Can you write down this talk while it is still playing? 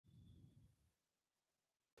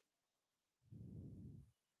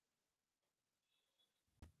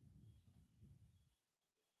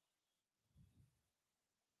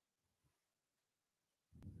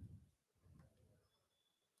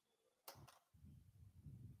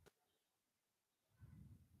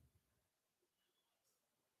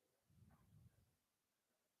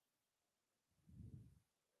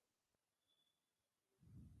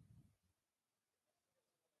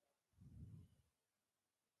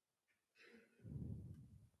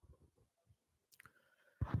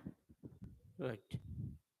Right.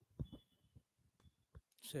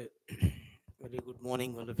 So, very good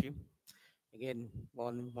morning, all of you. Again,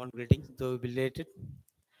 one greetings, though belated.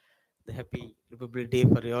 The happy Republic Day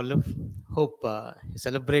for you all of. Hope you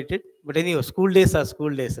celebrated. But anyway, school days are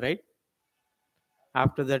school days, right?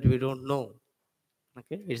 After that, we don't know.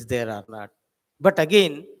 Okay, it's there or not. But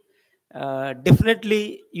again,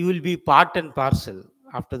 definitely you will be part and parcel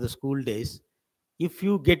after the school days if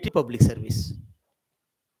you get public service,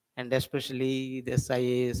 and especially this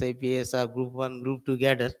IAS, IPS, or Group One, Group Two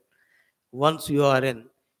gather. Once you are in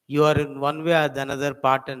one way or the another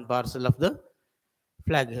part and parcel of the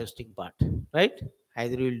flag hosting part, right?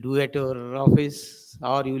 Either you will do at your office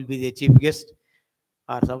or you will be the chief guest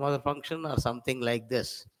or some other function or something like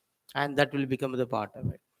this, and that will become the part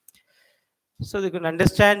of it. So you can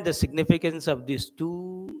understand the significance of these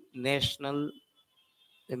two national,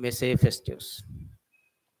 you may say, festives,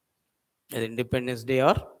 either Independence Day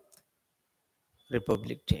or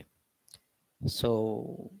Republic Day.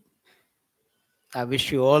 So I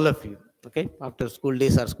wish you all of you, okay, after school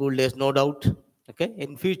days, no doubt, okay,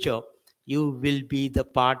 in future, you will be the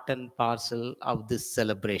part and parcel of these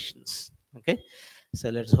celebrations, okay. So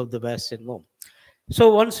let's hope the best and more.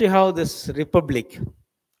 So once you have this republic,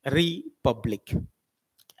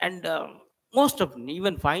 and most of them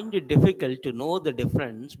even find it difficult to know the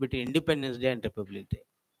difference between Independence Day and Republic Day.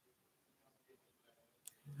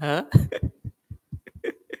 Huh?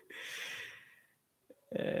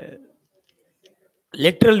 Uh,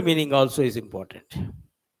 Literal meaning also is important,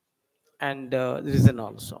 and reason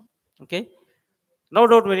also. Okay, no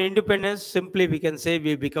doubt when independence, simply we can say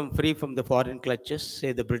we become free from the foreign clutches,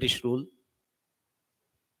 say the British rule,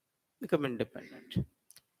 become independent.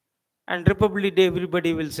 And Republic Day,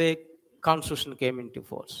 everybody will say Constitution came into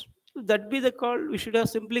force. If that be the call, we should have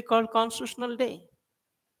simply called Constitutional Day.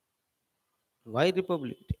 Why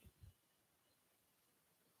Republic Day?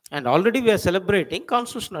 And already we are celebrating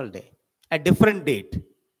Constitutional Day, a different date.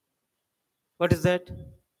 What is that?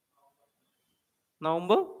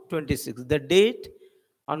 November 26th, the date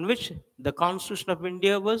on which the Constitution of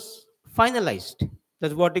India was finalized.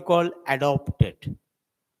 That's what we call adopted,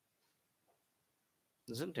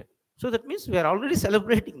 isn't it? So that means we are already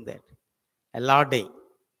celebrating that, a law day,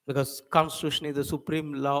 because Constitution is the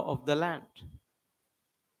supreme law of the land.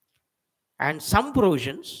 And some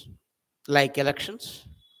provisions, like elections,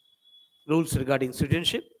 rules regarding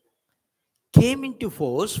citizenship, came into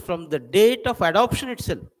force from the date of adoption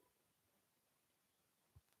itself.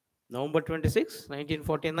 November 26,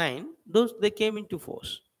 1949, those they came into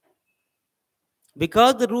force.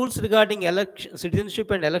 Because the rules regarding election,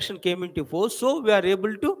 citizenship and election came into force, so we are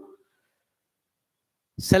able to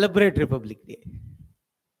celebrate Republic Day.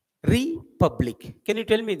 Republic. Can you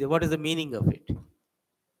tell me what is the meaning of it?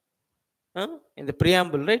 Huh? In the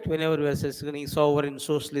preamble, right? Whenever we are saying sovereign,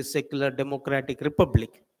 socialist, secular, democratic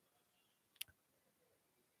republic,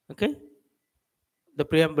 okay, the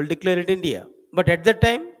preamble declared India. But at that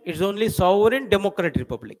time, it's only sovereign, democratic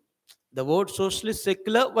republic. The word socialist,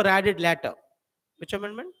 secular were added later. Which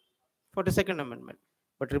amendment? 42nd Amendment.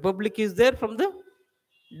 But republic is there from the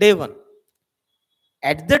day one.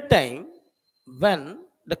 At that time, when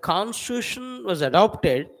the Constitution was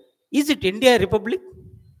adopted, is it India a republic?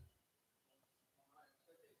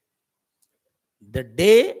 The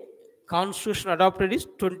day Constitution adopted is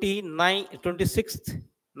 26th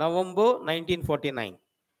November 1949.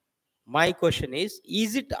 My question is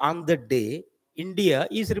it on the day India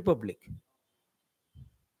is republic?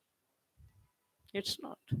 It's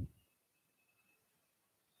not.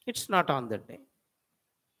 It's not on that day.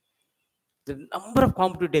 The number of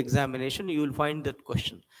competitive examination, you will find that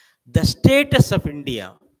question. The status of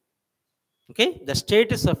India, okay, the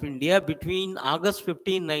status of India between August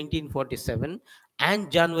 15, 1947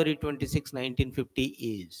 and January 26, 1950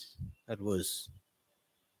 is, or was,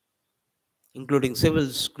 including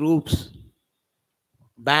civils, groups,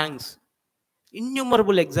 banks,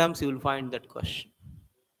 innumerable exams, you will find that question.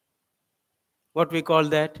 What we call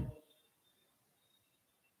that?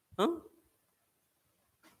 Huh?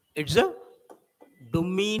 It's a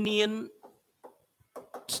dominion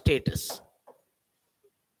status.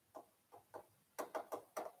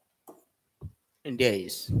 India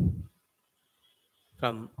is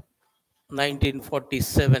from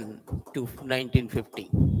 1947 to 1950.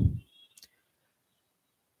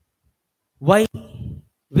 Why?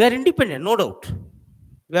 We are independent, no doubt.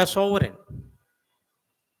 We are sovereign.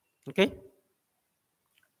 Okay?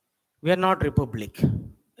 We are not republic.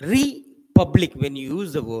 Republic, when you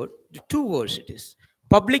use the word, two words it is.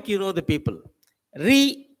 Public, you know, the people.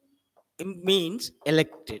 Means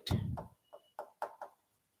elected.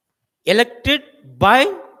 Elected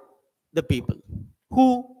by the people.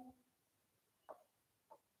 Who?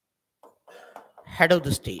 Head of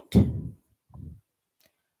the state.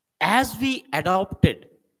 As we adopted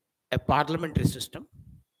a parliamentary system,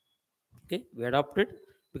 okay, we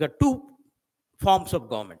got two forms of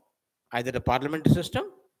government, either a parliamentary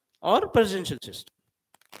system or presidential system.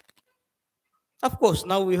 Of course,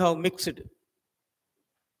 now we have mixed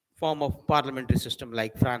form of parliamentary system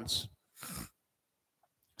like France,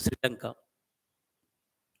 Sri Lanka,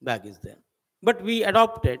 back is there. But we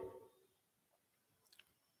adopted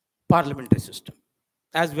parliamentary system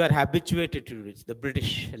as we are habituated to it, the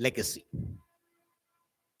British legacy,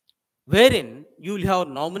 wherein you will have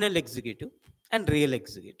nominal executive and real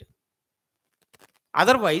executive.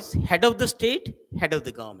 Otherwise, head of the state, head of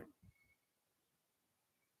the government.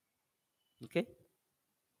 Okay?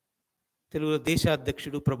 Telugu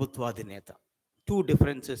Deshadhyakshudu Prabhutvaadhineta. Two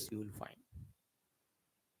differences you will find.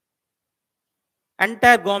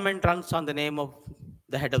 Entire government runs on the name of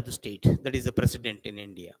the head of the state, that is the president in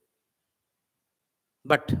India.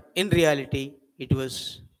 But in reality, it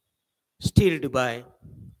was steered by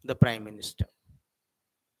the prime minister,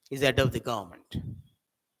 is head of the government.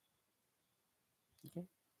 Okay?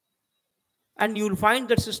 And you will find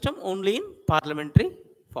that system only in parliamentary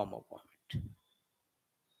form of government,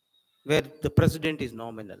 where the president is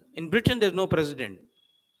nominal. In Britain, there is no president.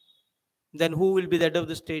 Then who will be the head of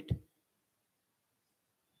the state?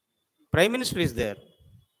 Prime minister is there.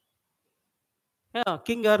 Yeah,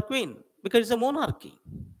 king or queen, because it's a monarchy.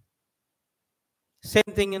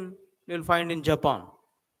 Same thing you will find in Japan.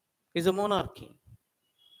 It's a monarchy.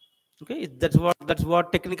 Okay, that's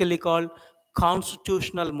what technically called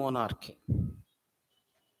constitutional monarchy.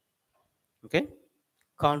 Okay,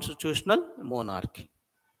 constitutional monarchy.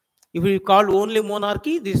 If we call only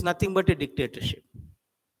monarchy, this is nothing but a dictatorship.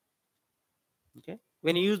 Okay,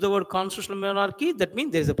 when you use the word constitutional monarchy, that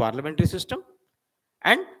means there is a parliamentary system,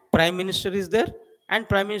 and prime minister is there, and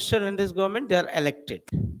prime minister and his government, they are elected.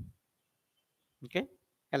 Okay,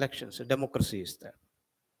 elections, so democracy is there.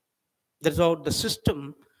 That's how the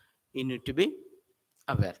system you need to be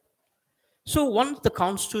aware. So once the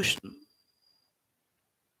constitution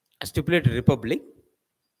stipulated republic,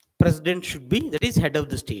 president should be, that is, head of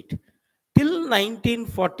the state. Till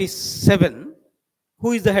 1947,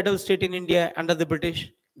 who is the head of state in India under the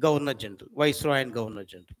British? Governor General, Viceroy and Governor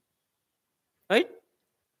General. Right?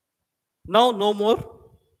 Now no more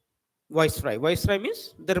Viceroy. Viceroy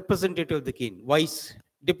means the representative of the king. Vice,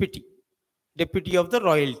 deputy. Deputy of the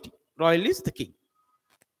royalty. Royal is the king.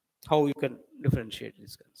 How you can differentiate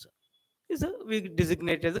this concern? We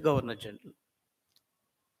designate as the Governor General.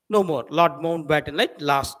 No more. Lord Mountbatten, like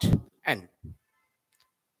last end.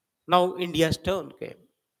 Now India's turn came.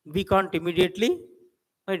 We can't immediately.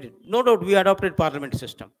 No doubt we adopted parliament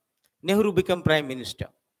system. Nehru became prime minister.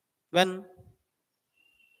 When?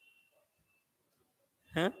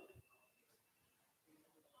 Huh?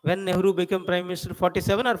 When Nehru became prime minister,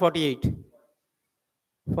 47 or 48?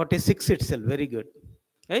 46 itself, very good.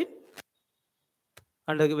 Right?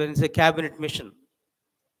 And when it's a cabinet mission,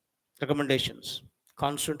 recommendations.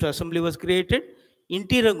 Constituent Assembly was created,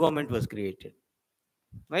 interior government was created.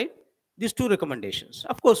 Right? These two recommendations.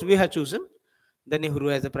 Of course, we have chosen the Nehru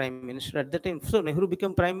as the prime minister at the time. So Nehru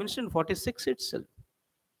became prime minister in 46 itself.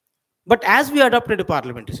 But as we adopted a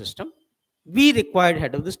parliamentary system, we required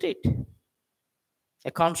head of the state. A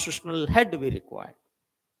constitutional head we required.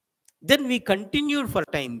 Then we continued for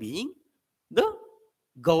time being the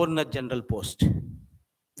Governor General post.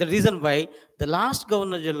 The reason why the last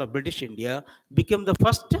Governor General of British India became the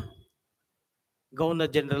first Governor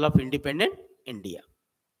General of independent India.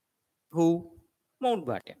 Who?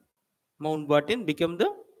 Mountbatten. Mountbatten became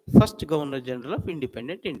the first Governor General of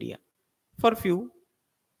independent India for few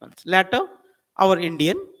months. Later, our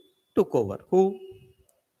Indian took over. Who?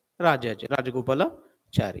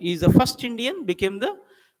 Rajagopalachari. He is the first Indian, became the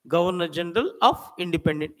Governor General of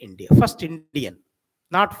independent India. First Indian,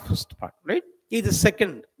 not first part, right? He is the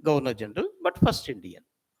second Governor General, but first Indian.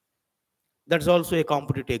 That's also a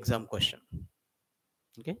competitive exam question.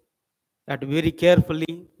 Okay, you have to very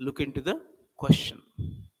carefully look into the question.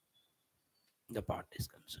 The part is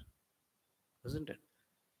concerned, isn't it?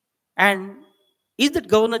 And is that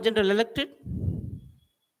Governor General elected?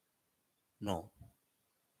 No.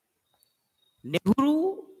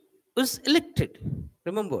 Nehru was elected.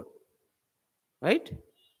 Remember, right?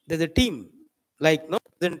 There's a team, like no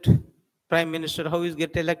present prime minister, how is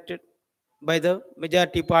get elected by the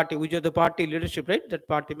majority party, which are the party leadership, right? That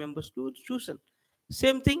party members to chosen.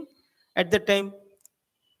 Same thing at the time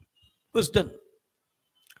was done.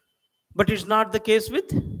 But it's not the case with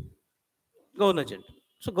Governor General.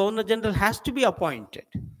 So Governor General has to be appointed.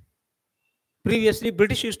 Previously,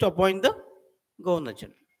 British used to appoint the Governor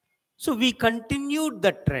General. So we continued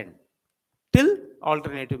the trend till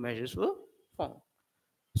alternative measures were found.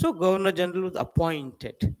 So Governor General was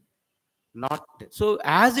appointed, not so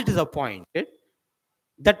as it is appointed,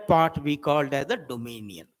 that part we called as the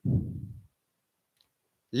dominion.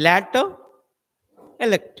 Latter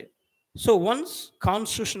elected. So once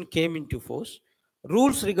constitution came into force,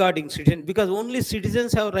 rules regarding citizens, because only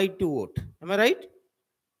citizens have right to vote. Am I right?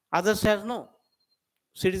 Others have no.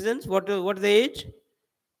 Citizens, what is the age?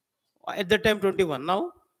 At the time 21.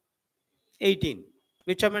 Now 18.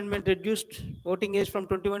 Which amendment reduced voting age from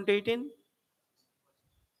 21 to 18?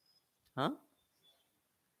 Huh?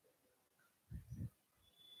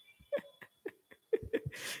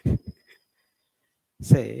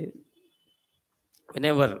 Say,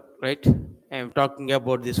 whenever, right, I am talking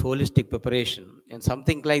about this holistic preparation and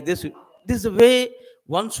something like this is the way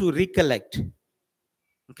once you recollect,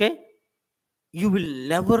 okay, you will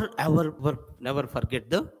never ever never forget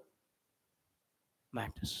the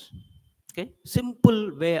matters. Okay,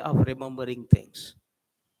 simple way of remembering things,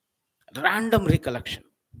 random recollection.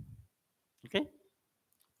 Okay,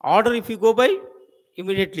 order if you go by,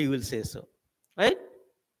 immediately you will say so, right?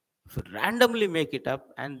 If you randomly make it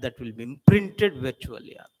up, and that will be imprinted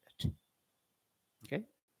virtually on that. Okay,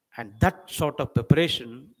 and that sort of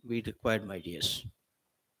preparation we required, my dears.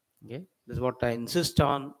 Okay, this is what I insist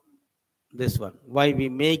on. This one, why we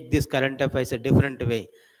make this current affairs a different way,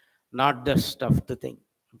 not the stuff the thing.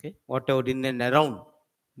 Okay, whatever in and around,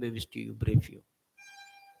 we wish to you brief you.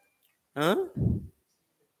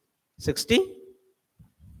 60,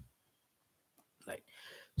 right?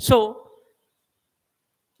 So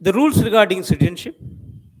the rules regarding citizenship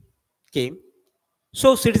came.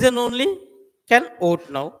 So citizen only can vote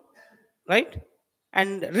now, right?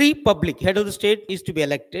 And republic, head of the state, is to be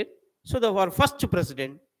elected. So our first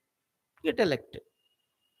president get elected.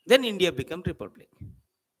 Then India become republic.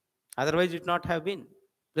 Otherwise, it not have been.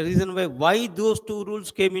 The reason why those two rules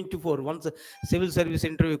came into force. Once a civil service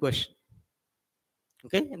interview question.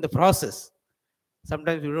 Okay, in the process,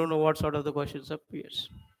 sometimes you don't know what sort of the questions appears,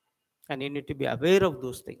 and you need to be aware of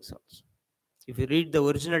those things also. If you read the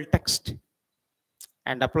original text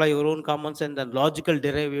and apply your own common sense and logical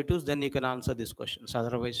derivatives, then you can answer these questions.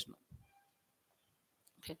 Otherwise, no.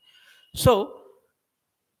 Okay. So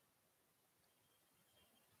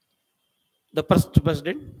the first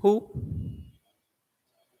president, who?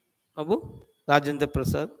 Abu Rajendra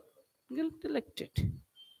Prasad, get elected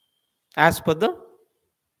as per the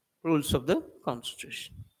rules of the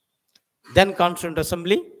constitution. Then Constituent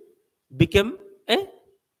Assembly became a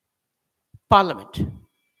parliament.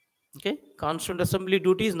 Okay, Constituent Assembly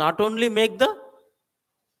duty is not only make the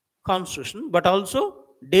constitution, but also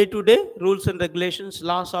day-to-day rules and regulations,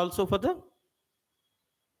 laws also for the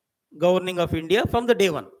governing of India from the day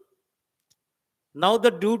one. Now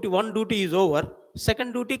the duty, one duty is over,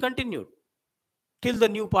 second duty continued till the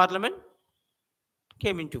new parliament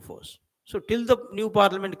came into force. So till the new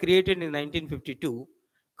parliament created in 1952,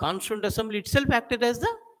 Constituent Assembly itself acted as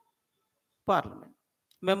the parliament.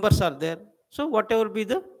 Members are there. So whatever be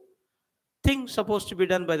the thing supposed to be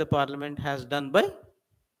done by the parliament has done by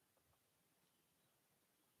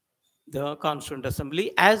the Constituent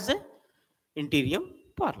Assembly as the interim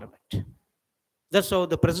parliament. That's how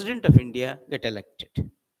the president of India get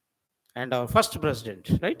elected. And our first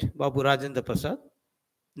president, right, Babu Rajendra Prasad,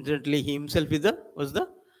 incidentally he himself was the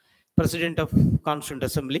president of Constituent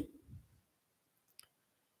Assembly,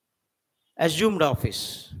 assumed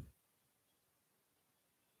office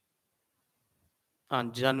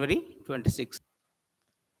on January 26th,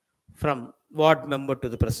 from ward member to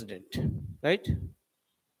the president, right?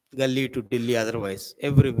 Gully to Delhi, otherwise,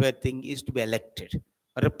 everywhere thing is to be elected,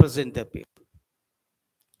 represent the people.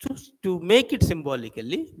 To make it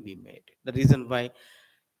symbolically, we made it. The reason why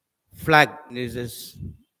flag is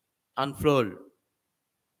unfurled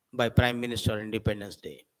by Prime Minister on Independence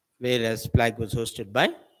Day, whereas flag was hosted by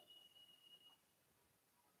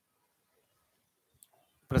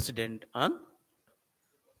President on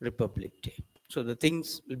Republic Day. So the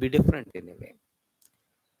things will be different in a way.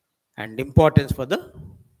 And importance for the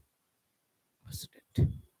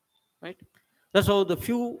president. Right? That's how the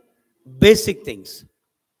few basic things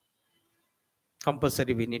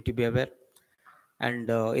compulsory we need to be aware. And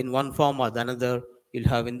in one form or the another, you'll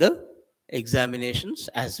have in the examinations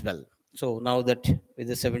as well. So now that with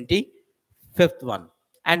the 75th one.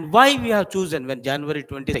 And why we have chosen when January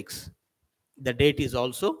 26th, the date is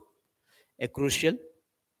also a crucial,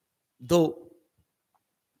 though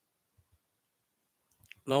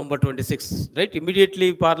November 26th, right?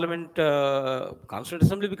 Immediately Parliament, Constituent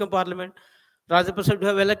Assembly become Parliament. Rajya Prasad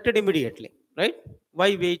have elected immediately. right?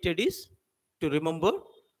 Why weighted is to remember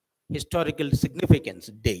historical significance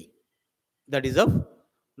day. That is of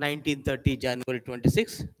 1930 January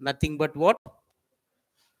 26. Nothing but what?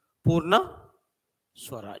 Purna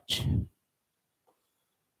Swaraj.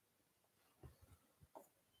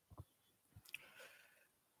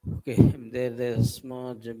 Okay, there's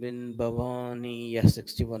Jabin Bhavani. Yeah,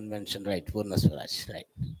 61 mentioned, right? Purna Swaraj, right?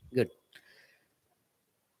 Good.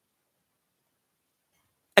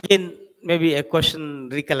 Again, maybe a question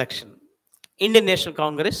recollection. Indian National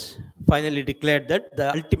Congress finally declared that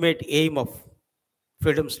the ultimate aim of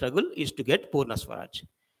freedom struggle is to get Purna Swaraj.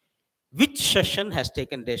 Which session has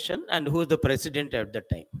taken decision and who is the president at that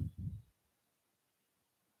time?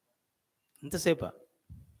 Intasepa.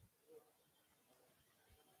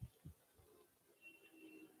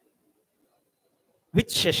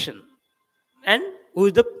 Which session? And who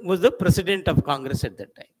is was the president of Congress at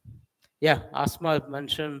that time? Yeah, Asma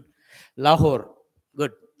mentioned Lahore.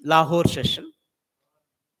 Good. Lahore session.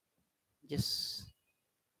 Yes.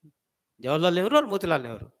 Jawaharlal Nehru or Motilal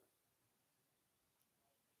Nehru?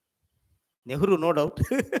 Nehru, no doubt.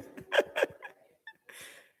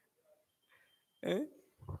 Eh?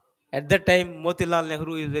 At that time, Motilal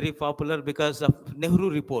Nehru is very popular because of Nehru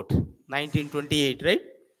Report, 1928, right?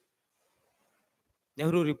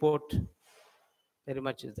 Nehru Report, very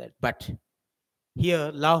much is that. But here,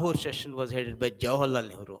 Lahore session was headed by Jawaharlal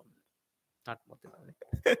Nehru, not Motilal Nehru.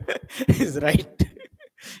 Is right.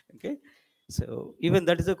 Okay. So even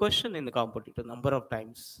that is a question in the competitive number of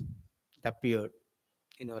times it appeared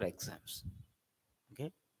in your exams.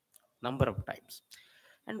 Okay. Number of times.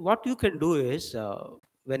 And what you can do is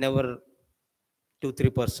whenever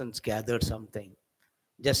 2-3 persons gathered something,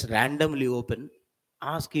 just randomly open,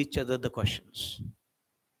 ask each other the questions.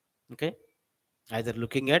 Okay. Either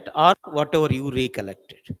looking at or whatever you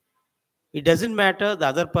recollected. It doesn't matter the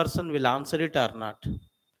other person will answer it or not.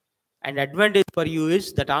 And advantage for you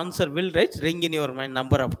is that answer will ring in your mind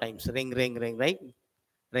number of times. Ring, ring, ring, right?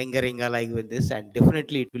 Ring, ring, like with this, and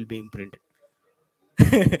definitely it will be imprinted.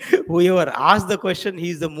 Whoever asks the question, he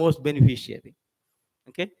is the most beneficiary.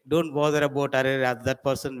 Okay, don't bother about that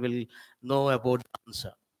person will know about the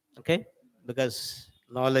answer. Okay, because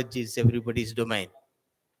knowledge is everybody's domain.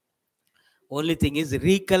 Only thing is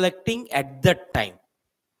recollecting at that time.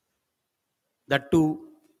 That too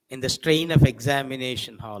in the strain of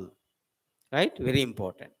examination hall, right? Very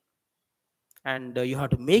important. And you have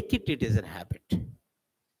to make it. It is a habit.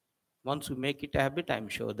 Once you make it a habit, I'm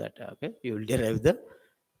sure that okay, you will derive the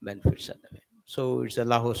benefits of the way. So it's a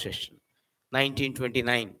Lahore session,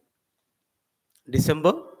 1929,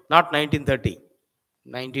 December, not 1930,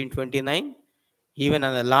 1929. Even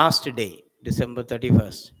on the last day, December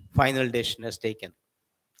 31st, final decision is taken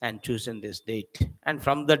and chosen this date. And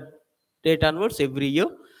from that date onwards, every year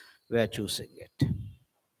we are choosing it.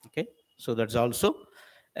 Okay, so that's also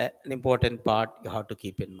an important part you have to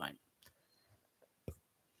keep in mind.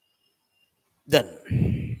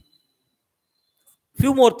 Then,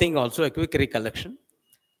 few more things also, a quick recollection.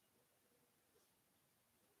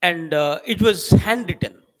 And it was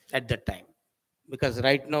handwritten at that time, because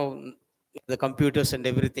right now the computers and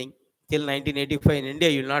everything, till 1985 in India,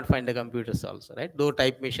 you will not find the computers also, right? Though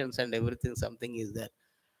type machines and everything, something is there.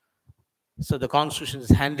 So the constitution is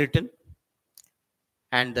handwritten,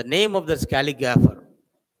 and the name of the calligrapher,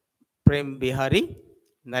 Prem Bihari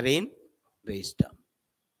Naren Rajda.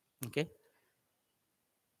 Okay.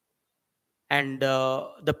 And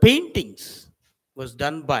the paintings was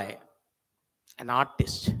done by an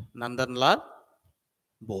artist, Nandanlal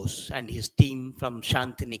Bose, and his team from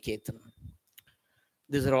Shantiniketan.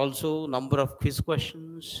 These are also number of quiz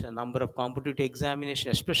questions, a number of competitive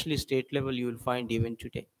examination, especially state level, you will find even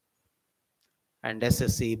today. And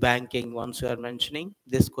SSC, banking, once you are mentioning,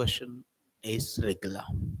 this question is regular.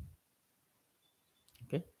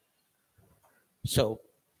 Okay. So,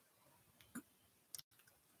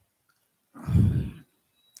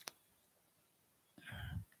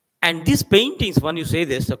 and these paintings, when you say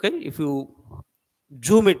this, okay, if you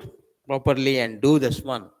zoom it properly and do this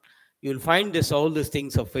one, you will find this all these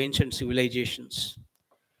things of ancient civilizations,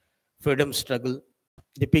 freedom struggle,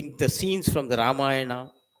 depict the scenes from the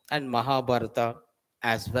Ramayana and Mahabharata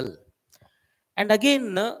as well. And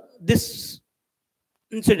again, this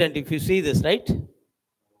incident, if you see this, right,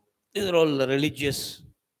 these are all religious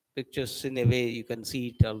pictures in a way, you can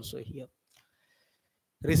see it also here.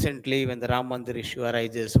 Recently, when the Ram Mandir issue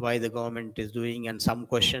arises, why the government is doing, and some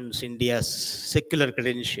questions, India's secular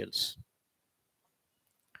credentials.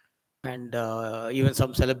 And even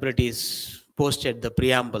some celebrities posted the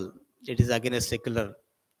preamble. It is against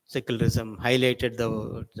secularism, highlighted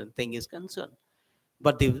the thing is concerned.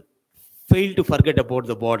 But the fail to forget about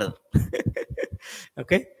the border.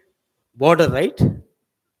 Okay, border, right?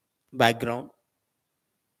 Background,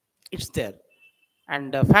 it's there.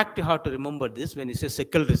 And fact, you have to remember this: when you say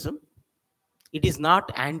secularism, it is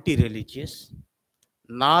not anti-religious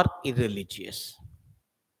nor irreligious.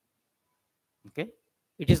 Okay,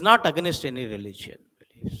 it is not against any religion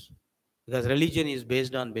beliefs, because religion is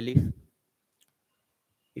based on belief.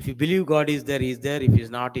 If you believe God is there, He is there. If He is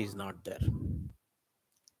not, He is not there.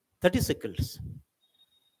 That is secularism.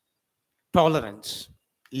 Tolerance,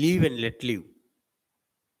 live and let live,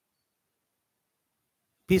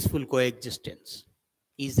 peaceful coexistence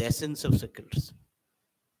is the essence of secularism.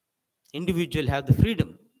 Individual have the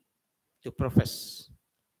freedom to profess,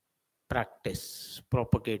 practice,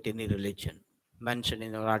 propagate any religion, mentioned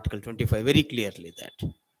in our Article 25 very clearly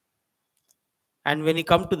that. And when you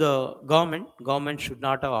come to the government, government should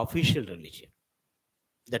not have official religion.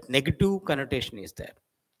 That negative connotation is there.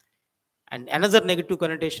 And another negative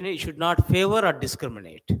connotation is it should not favor or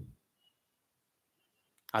discriminate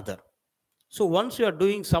other. So once you are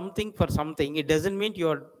doing something for something, it doesn't mean you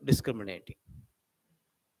are discriminating.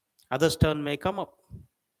 Others' turn may come up,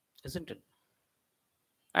 isn't it?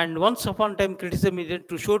 And once upon a time, criticism is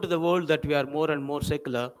to show to the world that we are more and more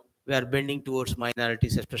secular, we are bending towards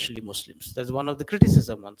minorities, especially Muslims. That's one of the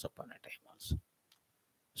criticism once upon a time also.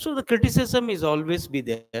 So the criticism is always be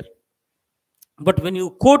there. But when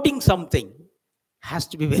you quoting something, has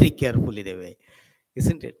to be very careful in a way,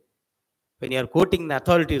 isn't it? When you are quoting the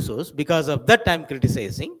authoritative source, because of that I'm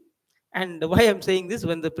criticizing. And why I'm saying this,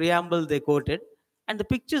 when the preamble they quoted, and the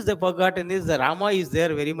pictures they forgotten is the Rama is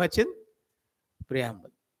there very much in preamble,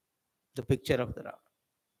 the picture of the Rama.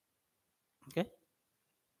 Okay.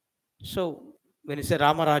 So when you say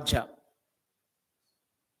Rama Raja,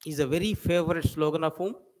 is a very favorite slogan of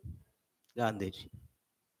whom? Gandhiji,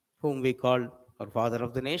 whom we call our father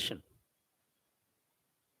of the nation.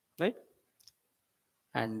 Right?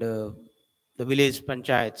 And the village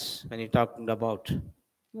panchayats, when he talking about,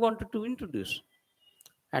 he wanted to introduce.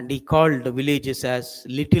 And he called the villages as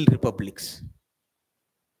little republics.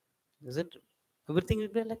 Isn't it? Everything will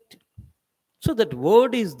be elected. So that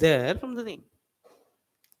word is there from the thing.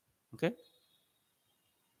 Okay.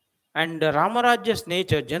 And Ramaraja's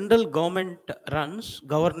nature, general government runs,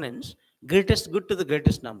 governance, greatest good to the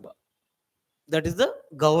greatest number. That is the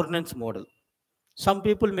governance model. Some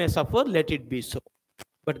people may suffer, let it be so.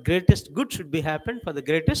 But greatest good should be happen for the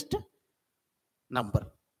greatest number.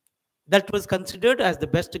 That was considered as the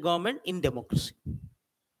best government in democracy.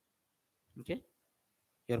 Okay.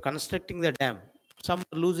 You're constructing the dam. Some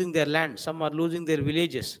are losing their land, some are losing their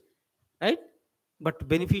villages, right? But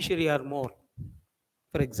beneficiary are more,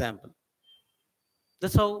 for example.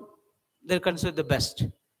 That's how they're considered the best.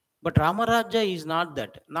 But Ramaraja is not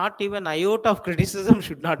that. Not even iota of criticism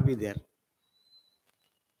should not be there.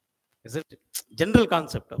 Is it? General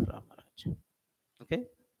concept of Ramaraja. Okay?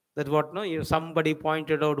 That's what no, somebody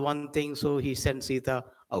pointed out one thing, so he sent Sita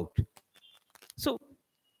out. So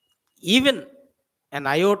even an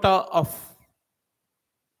iota of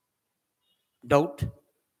doubt,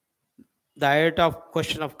 the iota of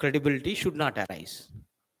question of credibility should not arise.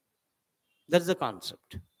 That's the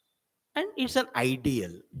concept. And it's an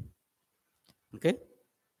ideal. Okay?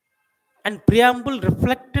 And preamble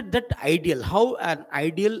reflected that ideal, how an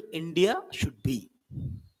ideal India should be.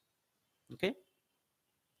 Okay?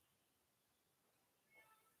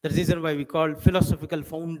 The reason why we call philosophical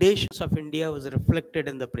foundations of India was reflected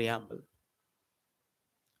in the preamble.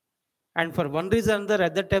 And for one reason or another,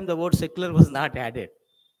 at that time, the word secular was not added.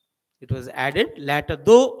 It was added later,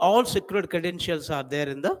 though all secular credentials are there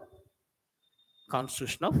in the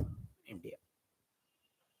Constitution of India.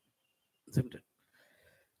 Isn't it?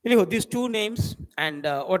 Anyhow, these two names and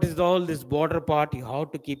what is all this border part you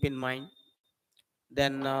have to keep in mind.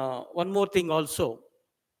 Then one more thing also,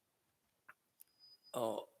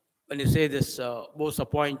 when you say this was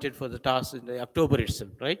appointed for the task in the October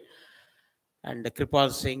itself, right? And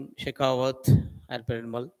Kripal Singh, Shekhawat, and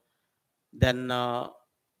Perumal. Then the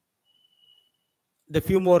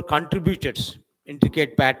few more contributors,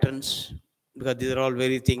 intricate patterns, because these are all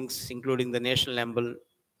very things, including the national emblem,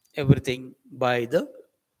 everything by the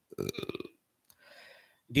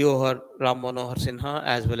Diohar Ram Manohar Sinha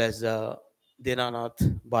as well as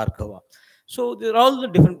Dinanath Bhargava. So they're all the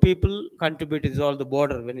different people contributed. Is all the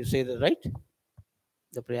border when you say that, right?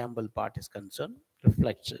 The preamble part is concerned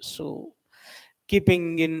reflects this. So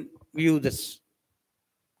keeping in view this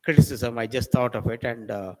criticism, I just thought of it,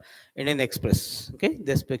 and Indian Express. Okay,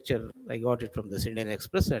 this picture I got it from this Indian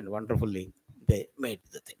Express, and wonderfully they made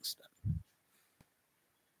the things done.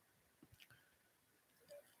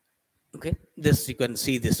 Okay, This you can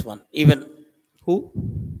see this one. Even who?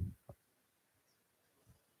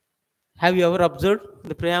 Have you ever observed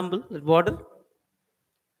the preamble, the border?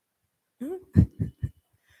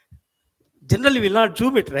 Generally, we'll not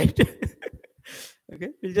zoom it, right? Okay,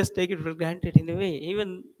 we'll just take it for granted in a way.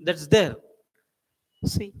 Even that's there.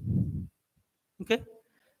 See, okay.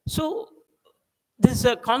 So there's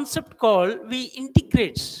a concept called we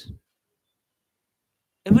integrates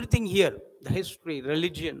everything here: the history,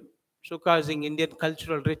 religion, showcasing Indian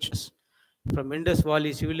cultural richness from Indus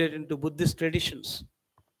Valley civilization to Buddhist traditions,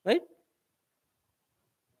 right?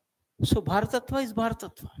 So Bharatatva is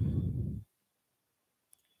Bharatatva.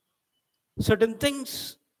 Certain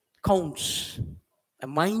things counts. A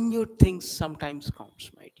minute things sometimes counts,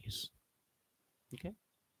 my dears. Okay,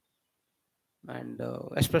 and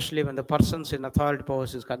especially when the persons in authority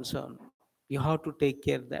powers is concerned, you have to take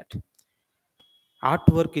care that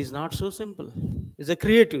artwork is not so simple. It's a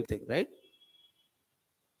creative thing, right?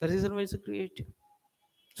 The reason why it's a creative.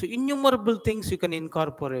 So innumerable things you can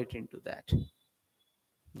incorporate into that.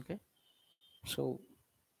 Okay, so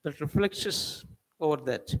that reflects over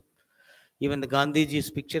that. Even the Gandhiji's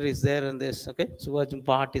picture is there in this. Okay, so what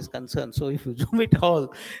part is concerned. So if you zoom it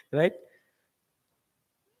all, right,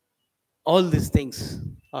 all these things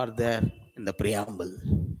are there in the preamble.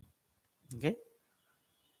 Okay,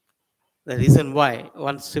 the reason why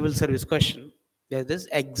one civil service question there is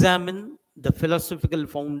examine the philosophical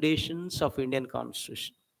foundations of Indian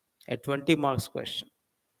Constitution, a 20 marks question,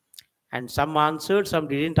 and some answered, some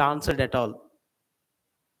didn't answer at all,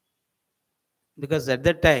 because at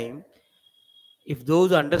that time, if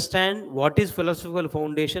those understand what is philosophical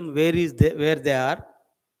foundation, where they are,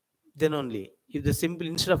 then only. If the simple,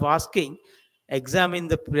 instead of asking, examine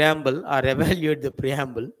the preamble or evaluate the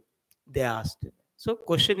preamble, they asked. So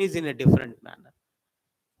question is in a different manner.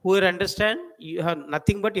 Whoever understand, you have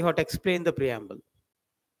nothing but you have to explain the preamble.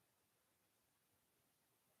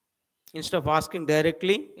 Instead of asking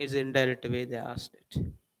directly, it's indirect way they asked it.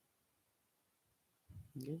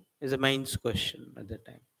 Okay. It's a mains question at that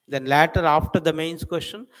time. Then later, after the mains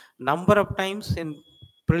question, number of times in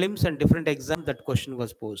prelims and different exams that question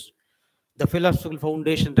was posed. The philosophical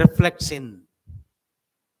foundation reflects in,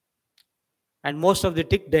 and most of the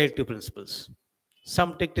tick directive principles.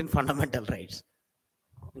 Some ticked in fundamental rights.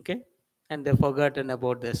 Okay, and they've forgotten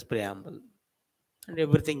about this preamble, and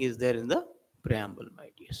everything is there in the preamble, my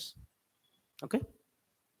dears. Okay.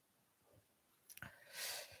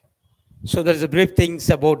 So there's a brief things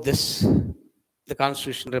about this, the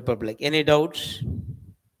Constitution Republic. Any doubts?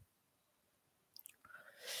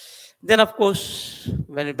 Then, of course,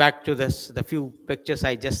 when back to this, the few pictures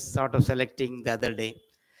I just thought of selecting the other day.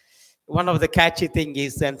 One of the catchy thing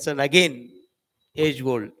is Sanson again, age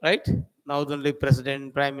old, right? Now the only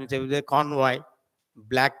president, prime minister, with a convoy,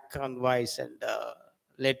 black convoys, and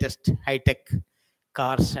latest high tech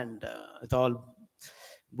cars, and with all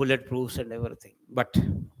bulletproofs and everything. But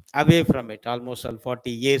away from it, almost all 40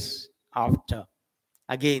 years after,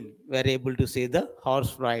 again, we're able to see the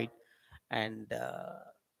horse ride and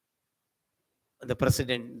the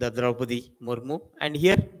president, the Draupadi Murmu. And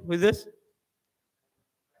here with us,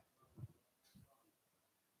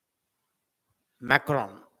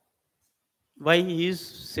 Macron. Why he is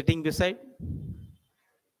sitting beside?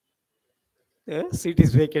 The seat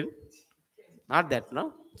is vacant. Not that,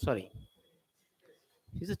 no? Sorry.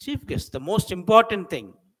 He's a chief guest. The most important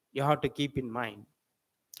thing you have to keep in mind.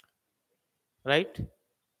 Right?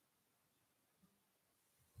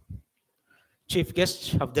 Chief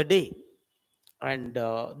guest of the day. And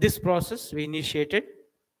this process we initiated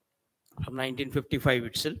from 1955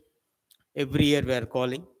 itself. Every year we are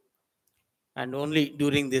calling. And only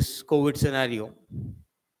during this COVID scenario,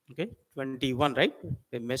 okay, 21, right?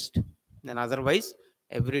 We missed. And otherwise,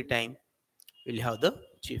 every time we'll have the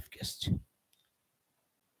chief guest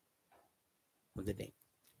of the day.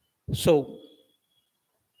 So,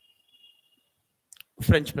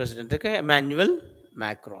 French president, okay, Emmanuel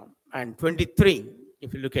Macron. And 23,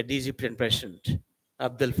 if you look at the Egyptian president,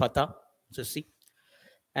 Abdel Fattah Sisi.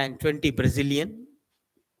 And 20, Brazilian.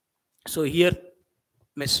 So here,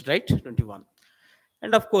 missed, right? 21.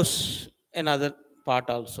 And of course, another part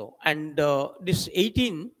also. And this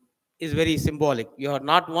 18 is very symbolic. You are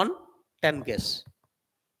not one, 10 guests.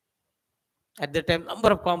 At the time,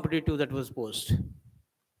 number of competitive that was posed.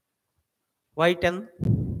 Why 10?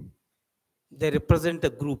 They represent a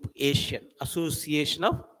group, Asian, Association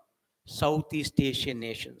of Southeast Asian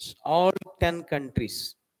Nations. All 10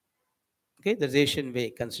 countries. Okay, the Asian way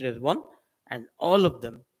considered one, and all of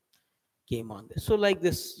them came on this. So like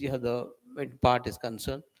this, you have the part is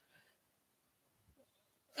concerned.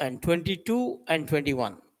 And 22 and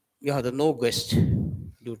 21. you have the no guest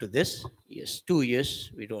due to this. Yes, 2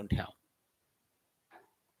 years we don't have.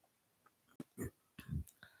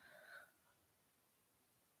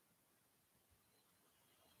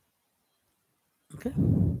 Okay.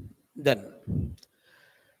 Then,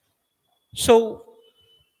 so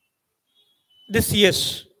this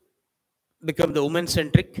year's become the women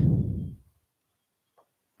centric,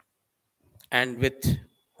 and with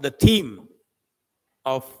the theme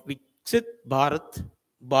of Viksit Bharat,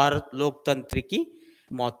 Bharat Loktantriki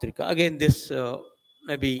Matrika. Again, this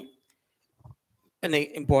may be an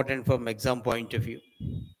important from exam point of view,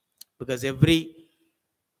 because every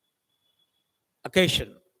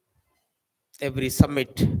occasion, every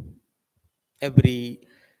summit, every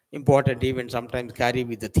important event sometimes carry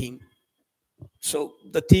with the theme. So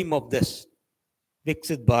the theme of this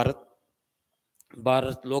Viksit Bharat,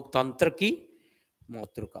 Bharat Loktantra ki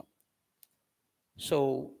Matrika.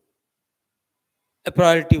 So a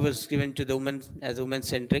priority was given to the women as women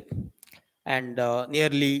centric, and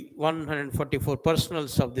nearly 144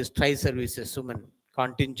 personals of this tri-services women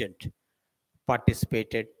contingent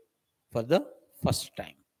participated for the first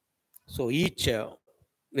time. So each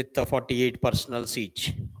with 48 personals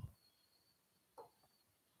each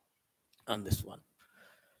on this one.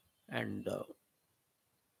 And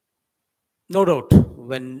no doubt,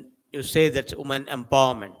 when you say that women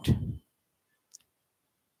empowerment,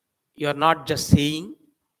 you are not just saying,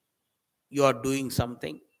 you are doing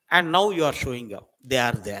something, and now you are showing up. They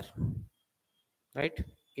are there, right?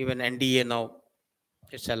 Even NDA now,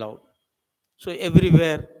 it's allowed. So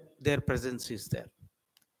everywhere their presence is there.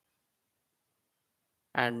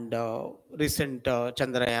 And recent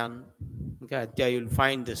Chandrayaan, okay, there you'll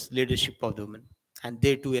find this leadership of the women, and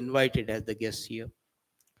they too invited as the guests here.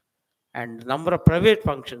 And number of private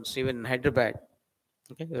functions, even in Hyderabad,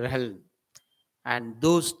 okay, were held, and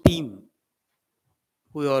those team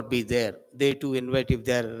who will be there, they too invite if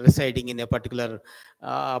they are residing in a particular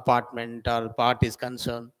apartment or part is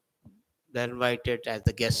concerned, they're invited as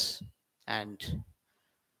the guests, and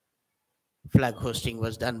flag hosting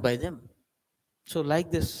was done by them. So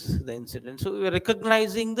like this, the incident. So we are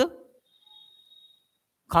recognizing the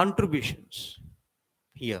contributions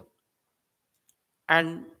here,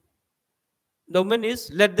 and the woman is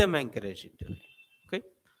let them encourage it. Okay,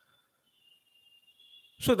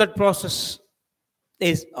 so that process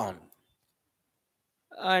is on.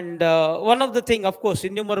 And one of the thing, of course,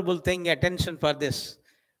 innumerable thing, attention for this.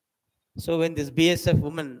 So when this BSF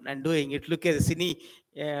woman and doing it, look at the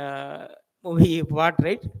cine movie part,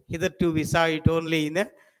 right? Hitherto we saw it only in a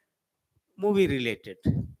movie related,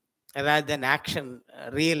 rather than action,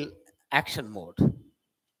 real action mode.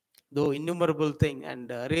 Though innumerable thing, and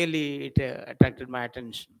really it attracted my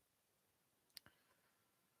attention.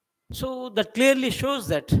 So that clearly shows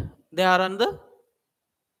that they are on the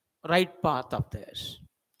right path of theirs.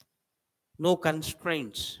 No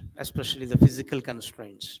constraints, especially the physical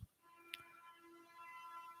constraints.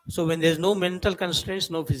 So when there's no mental constraints,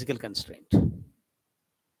 no physical constraint.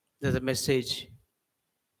 There's a message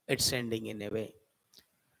it's sending in a way.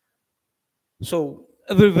 So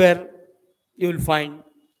everywhere you will find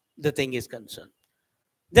the thing is concerned.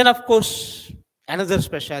 Then of course another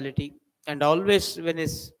speciality, and always when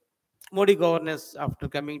is Modi governance after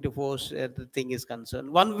coming to force, the thing is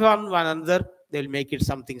concerned. One another, they'll make it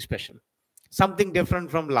something special, something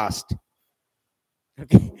different from last.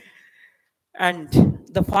 Okay, and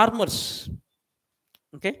the farmers,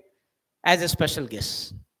 okay, as a special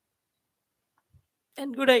guest,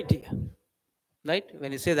 and good idea, right?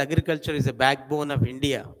 When you say the agriculture is the backbone of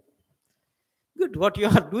India, good. What you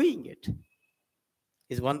are doing it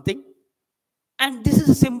is one thing, and this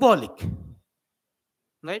is symbolic,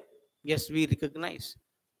 right? Yes, we recognize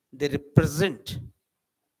they represent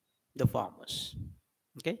the farmers.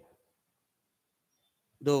 Okay,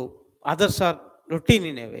 though others are routine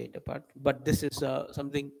in a way, but this is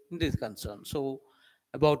something this concern. So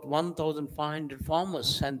about 1,500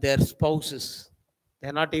 farmers and their spouses, they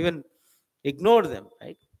are not even ignore them,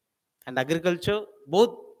 right? And agriculture,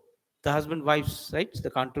 both the husband wives, right, the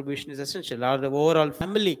contribution is essential, or the overall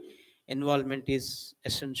family involvement is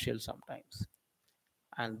essential sometimes,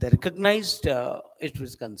 and they recognized it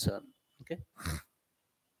was concern. Okay,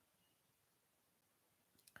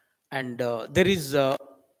 and there is a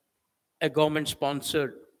government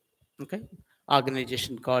sponsored, okay,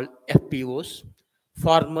 organization called FPOs,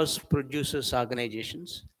 farmers producers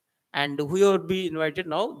organizations, and who will be invited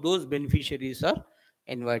now, those beneficiaries are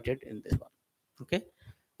invited in this one. Okay,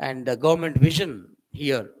 and the government vision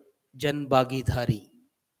here, Jan Bhagidhari.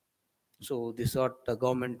 So this are the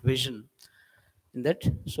government vision in that.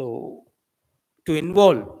 So to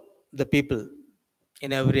involve the people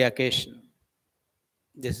in every occasion.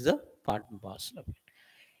 This is a part and parcel of it.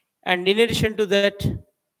 And in addition to that,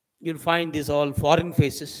 you'll find these all foreign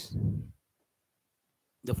faces,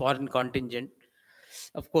 the foreign contingent.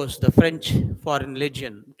 Of course, the French Foreign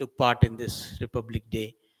Legion took part in this Republic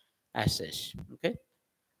Day as such. Okay,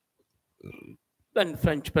 and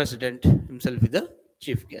French President himself is the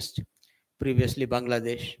chief guest. Previously,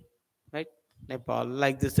 Bangladesh, right? Nepal,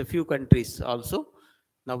 like this, a few countries also.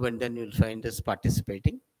 Now and then you'll find us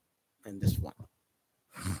participating in this one.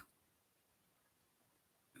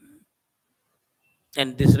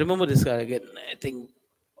 And this, remember this again. I think,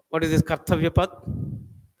 what is this Karthavya Path?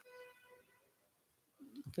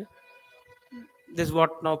 Okay. This is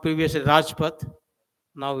what now previously Rajpath.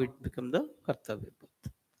 Now it become the Karthavya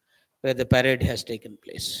Path, where the parade has taken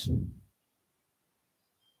place.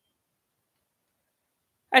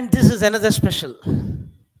 And this is another special.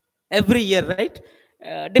 Every year, right?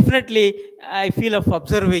 Definitely, I feel of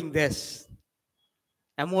observing this.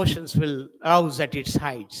 Emotions will rouse at its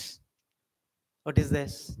heights. What is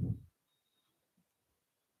this?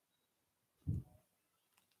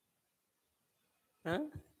 Huh?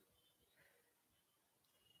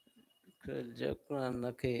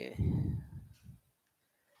 Okay.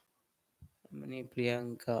 Many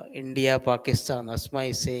Priyanka, India, Pakistan, Asma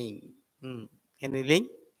is saying. Hmm. Any link?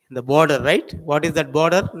 In the border, right? What is that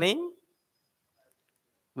border name?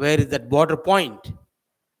 Where is that border point?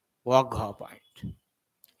 Wagha point.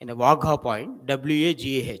 In a Wagha point,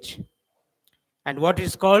 WAGH. And what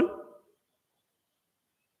is called?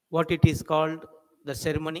 What it is called? The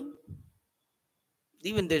ceremony?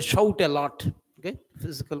 Even they shout a lot. Okay,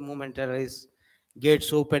 physical movement arise,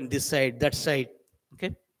 gates open this side, that side.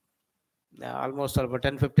 Okay, almost about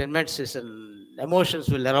 10-15 minutes is emotions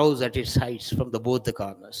will arouse at its heights from the both the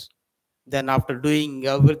corners. Then after doing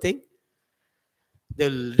everything,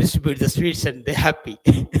 they'll distribute the sweets and they're happy.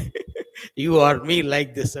 You or me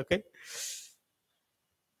like this. Okay,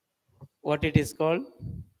 what it is called?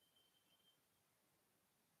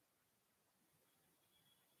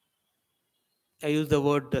 I use the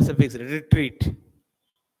word the suffix retreat.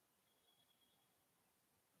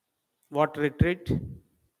 What retreat?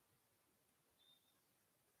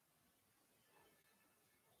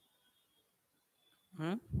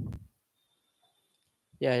 Hmm?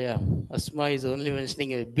 Yeah, yeah. Asma is only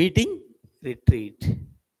mentioning a beating retreat.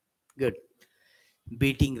 Good.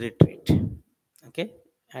 Beating retreat. Okay.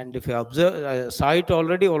 And if you observe, saw it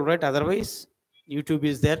already, all right. Otherwise, YouTube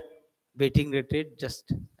is there. Beating retreat,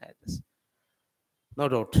 just add this. No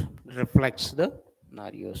doubt, reflects the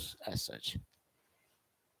scenarios as such.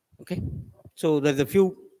 Okay. So there's a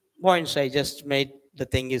few points I just made. The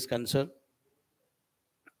thing is concerned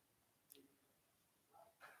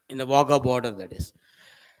in the Wagah border, that is.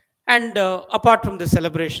 And apart from the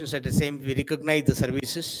celebrations, at the same, we recognize the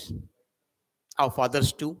services of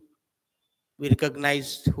others too. We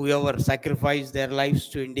recognize whoever sacrificed their lives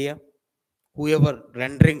to India, whoever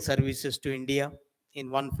rendering services to India in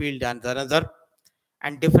one field and another,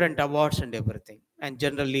 and different awards and everything. And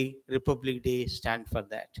generally, Republic Day stand for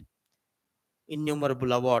that.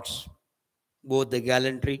 Innumerable awards, both the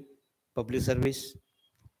gallantry, public service,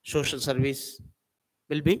 social service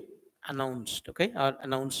will be announced, okay, or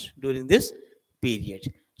announced during this period.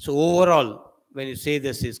 So overall, when you say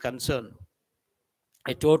this is concerned,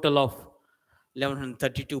 a total of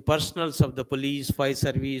 1132 personals of the police, fire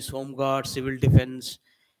service, home guard, civil defense,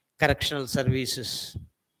 correctional services,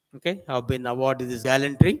 okay, have been awarded this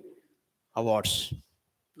gallantry awards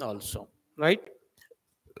also, right?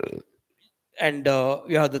 And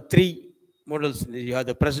you have the three models. You have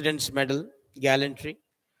the President's Medal, gallantry,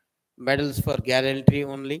 medals for gallantry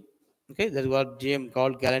only. Okay, that's what GM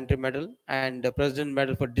called gallantry medal, and the President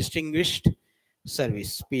Medal for distinguished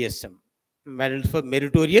service, PSM, medal for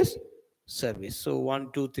meritorious service. So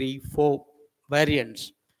one, two, three, four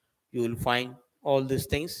variants. You will find all these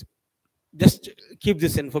things. Just keep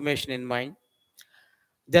this information in mind.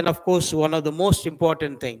 Then, of course, one of the most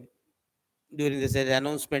important thing during this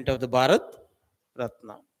announcement of the Bharat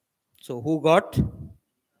Ratna. So, who got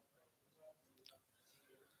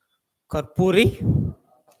Karpuri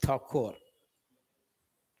Thakur?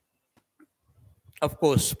 Of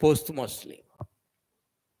course, posthumously.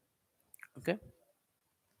 Okay,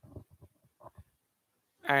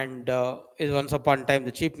 and is once upon a time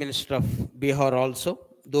the chief minister of Bihar also,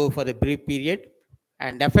 though for a brief period,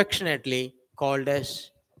 and affectionately called as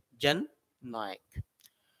Jan Naik.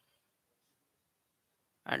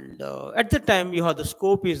 And at the time, you have the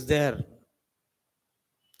scope is there,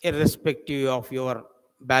 irrespective of your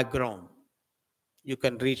background, you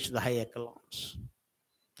can reach the high echelons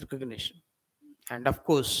recognition. And of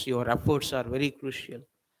course, your efforts are very crucial,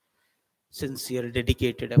 sincere,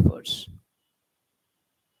 dedicated efforts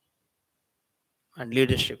and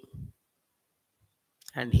leadership.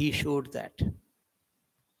 And he showed that.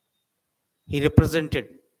 He represented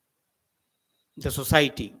the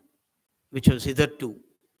society which was hitherto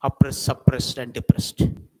oppressed, suppressed, and depressed.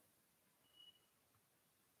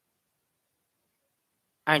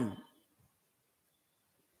 And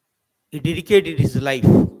he dedicated his life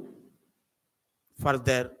for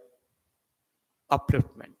their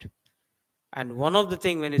upliftment. And one of the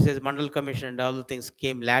things when he says Mandal Commission and all the things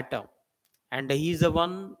came later, and he is the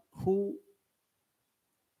one who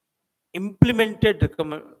implemented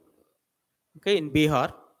okay, in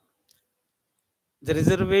Bihar the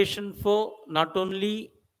reservation for not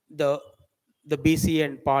only the BC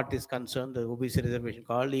and part is concerned, the OBC reservation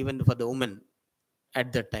called even for the women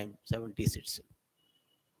at that time, 70s itself.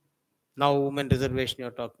 Now women reservation you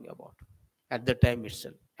are talking about at the time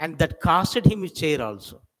itself. And that costed him his chair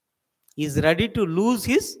also. He is ready to lose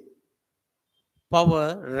his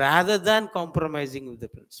power rather than compromising with the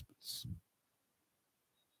principles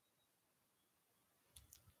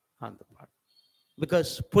on the part.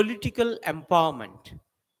 Because political empowerment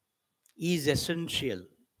is essential,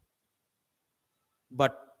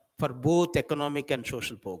 but for both economic and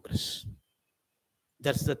social progress.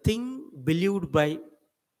 That's the thing believed by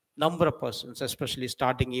number of persons, especially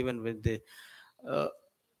starting even with the uh,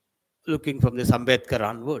 looking from this Ambedkar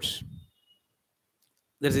onwards.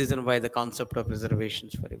 The reason why the concept of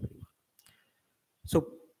reservations for everyone. So,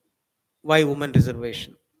 why women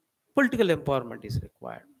reservation? Political empowerment is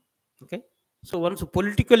required. Okay. So once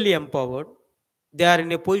politically empowered, they are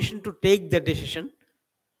in a position to take the decision.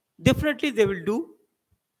 Definitely, they will do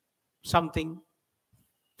something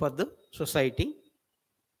for the society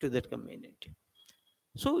to that community.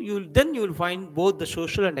 So you will find both the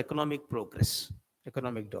social and economic progress,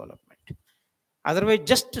 economic development. Otherwise,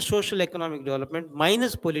 just social economic development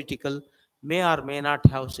minus political may or may not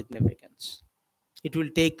have significance. It will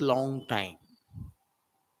take long time,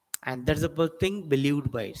 and that's the thing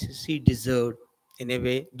believed by ISIS. He deserved, in a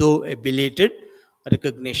way, though a belated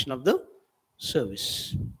recognition of the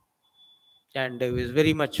service, and he was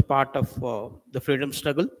very much part of the freedom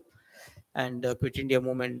struggle and Quit India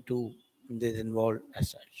movement too. Is involved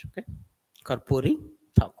as such. Okay, Karpuri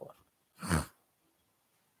Thakur.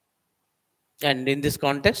 And in this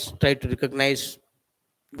context, try to recognize,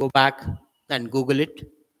 go back and Google it,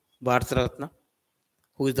 Bharat Ratna,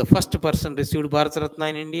 who is the first person received Bharat Ratna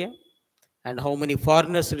in India, and how many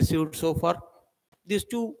foreigners received so far. These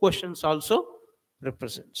two questions also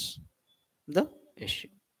represents the issue.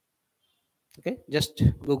 Okay, just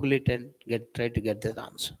Google it and try to get that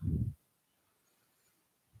answer.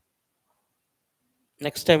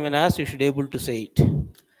 Next time when asked, you should be able to say it.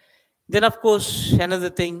 Then, of course, another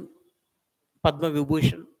thing, Padma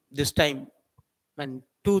Vibhushan. This time, when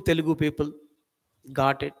two Telugu people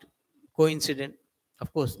got it, coincident.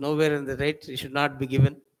 Of course, nowhere in the right it should not be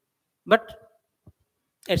given, but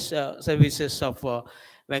it's services of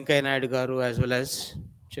Venkaya Naidu Garu as well as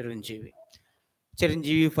Chiranjeevi.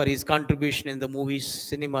 Chiranjeevi for his contribution in the movies,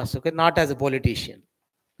 cinemas, okay, not as a politician,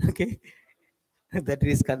 okay, that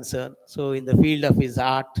is concerned. So in the field of his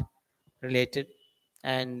art related,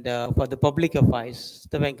 and for the public affairs,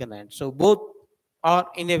 the Venkanayan. So both are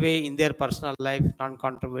in a way in their personal life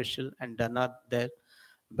non-controversial and done not their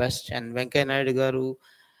best. And Venkaya Naidu Garu,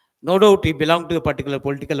 no doubt he belonged to a particular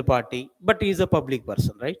political party, but he is a public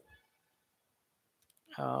person, right?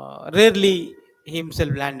 Rarely he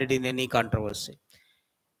himself landed in any controversy.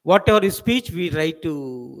 Whatever his speech, we try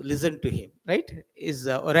to listen to him, right? His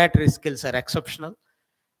oratory skills are exceptional,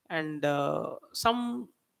 and some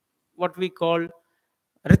what we call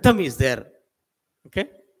rhythm is there. Okay,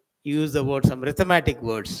 use the word some rhythmatic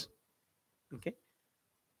words. Okay,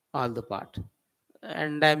 all the part,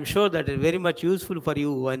 and I'm sure that is very much useful for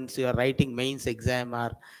you once you are writing mains exam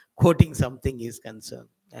or quoting something is concerned,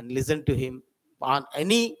 and listen to him on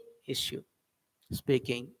any issue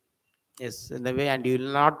speaking. Yes, in a way, and you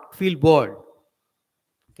will not feel bored.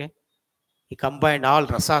 Okay, he combined all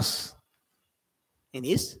rasas in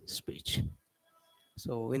his speech.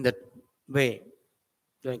 So in that way,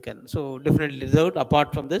 you can. So definitely reserved.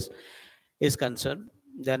 Apart from this, is concerned.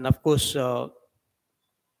 Then of course, Ajay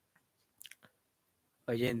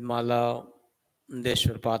Mala,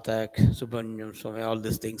 Ndeshwar Pathak, Subramanyam Swami, all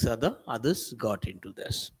these things are the others got into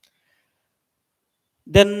this.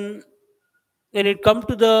 Then when it comes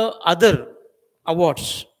to the other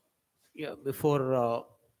awards, yeah, before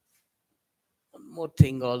one more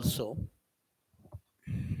thing also.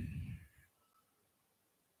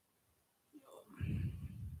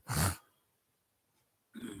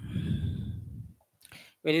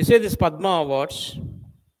 When you say this Padma Awards,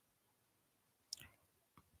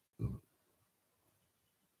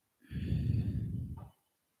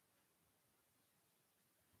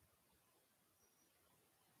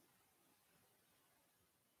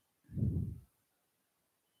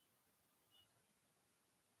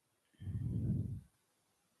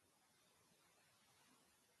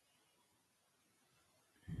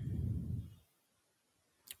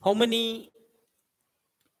 how many?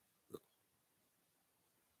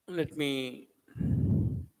 Let me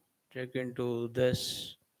check into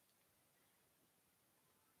this.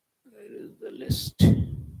 Where is the list?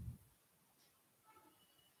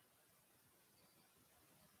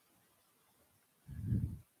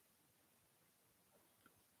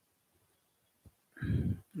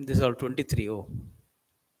 These are 23. Oh,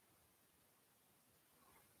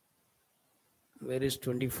 where is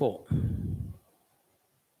 24?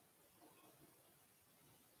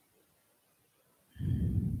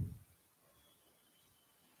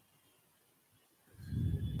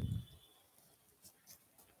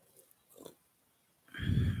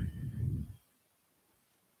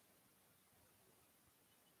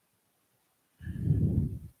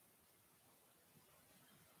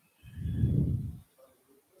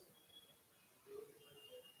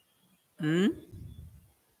 Hmm?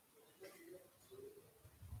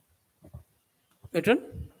 Which one?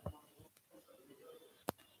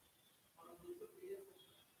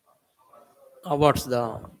 What's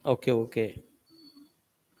the okay? Okay,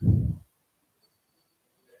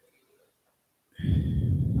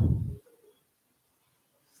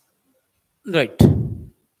 right.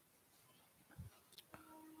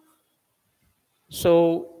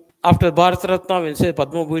 So after Bharat Ratna, we'll say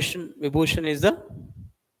Padma Bhushan. Vibhushan is the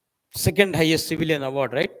second highest civilian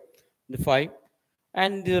award, right? The five,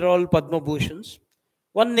 and these are all Padma Bhushans.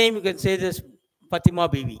 One name you can say this Fatima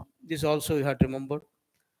Bibi. This also you have to remember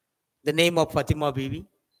the name of Fatima Bibi.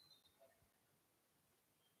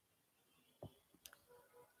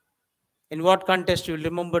 In what contest you will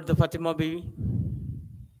remember the Fatima Bibi?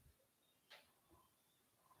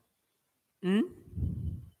 Hmm?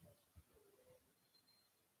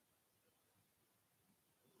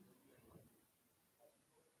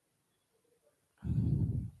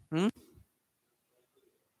 Hmm?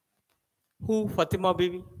 Who Fatima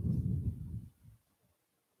Bibi?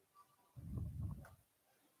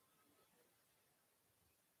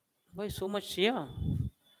 Why so much? Yeah,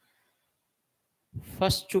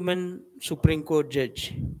 first woman Supreme Court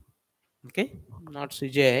judge. Okay, not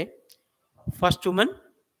CJI. First woman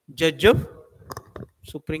judge of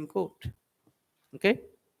Supreme Court. Okay,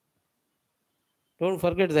 don't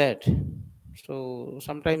forget that. So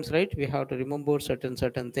sometimes, right, we have to remember certain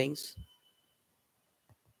things.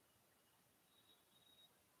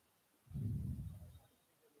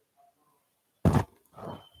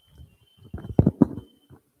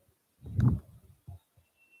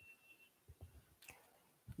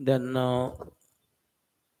 Then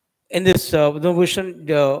in this the version,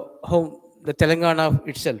 how the Telangana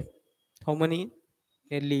itself, how many?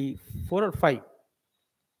 Nearly four or five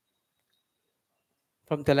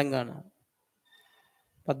from Telangana.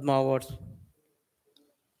 Padma Awards,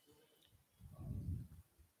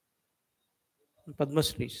 Padma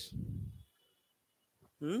Shris.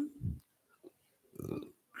 Hmm?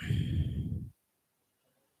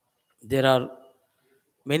 There are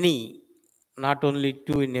many, not only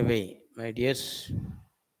two in a way, my dears.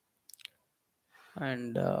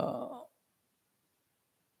 And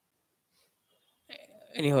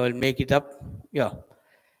anyhow, I'll make it up. Yeah.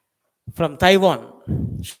 From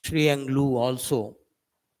Taiwan, Sri Ang Lu also,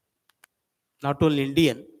 not only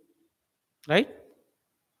Indian, right?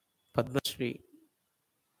 Padma Shri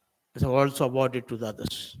is also awarded to the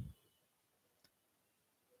others.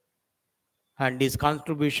 And his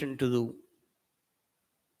contribution to the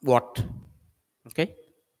what? Okay?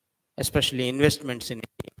 Especially investments in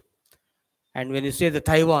India. And when you say the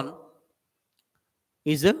Taiwan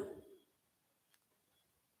is a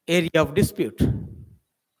area of dispute,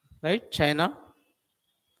 right? China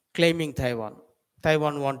claiming Taiwan.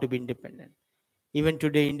 Taiwan want to be independent. Even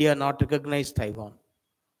today, India not recognize Taiwan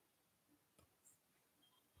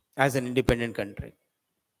as an independent country.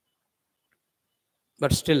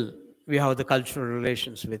 But still, we have the cultural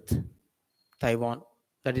relations with Taiwan.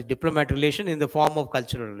 That is diplomatic relation in the form of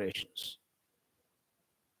cultural relations.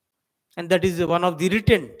 And that is one of the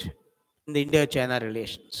irritant in the India-China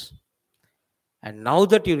relations. And now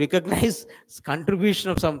that you recognize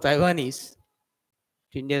contribution of some Taiwanese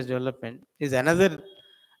to India's development is another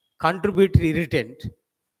contributory irritant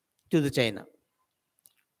to the China,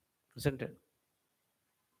 isn't it?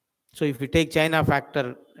 So if you take China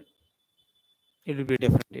factor, it will be a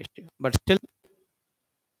different issue. But still,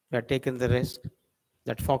 we are taking the risk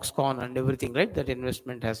that Foxconn and everything, right? That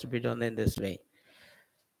investment has to be done in this way.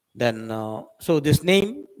 Then, so this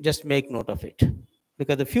name, just make note of it,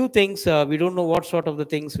 because the few things we don't know what sort of the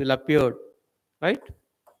things will appear, right?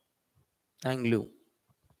 Anglo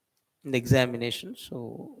in the examination.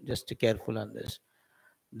 So just be careful on this.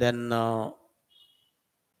 Then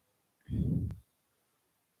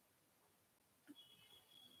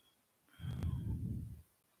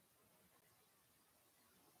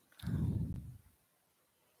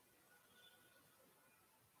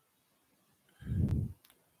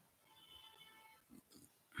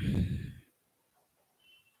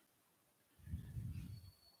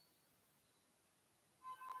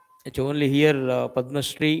it's only here Padma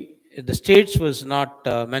Shri, the states was not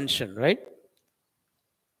mentioned, right?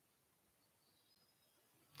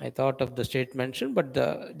 I thought of the state mentioned, but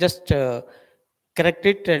just correct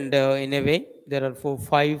it, and in a way, there are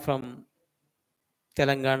five from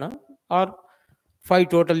Telangana, or five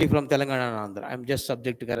totally from Telangana and Andhra. I'm just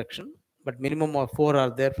subject to correction, but minimum of four are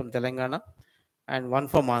there from Telangana and one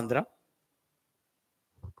from Andhra.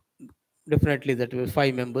 Definitely, that will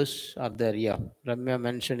five members are there. Yeah, Ramya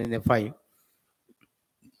mentioned in the five.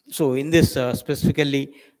 So in this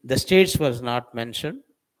specifically, the states was not mentioned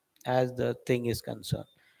as the thing is concerned.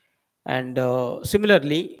 And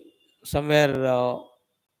similarly, somewhere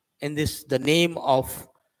in this, the name of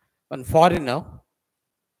one foreigner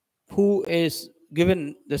who is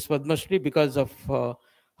given this Padma Shri because of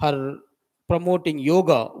her promoting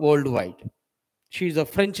yoga worldwide. She is a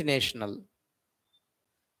French national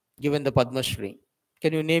given the Padma Shri.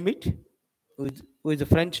 Can you name it? Who is a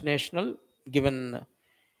French national given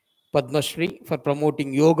Padma Shri for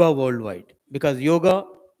promoting yoga worldwide? Because yoga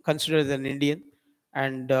considered as an Indian,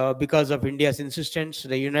 and because of India's insistence,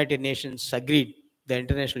 the United Nations agreed the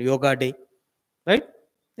International Yoga Day, right?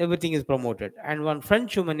 Everything is promoted, and one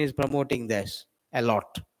French woman is promoting this a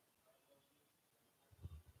lot.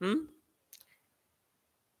 Hmm?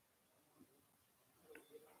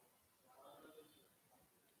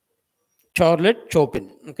 Charlotte Chopin,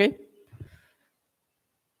 okay?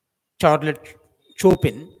 Charlotte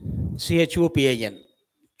Chopin, Chopin.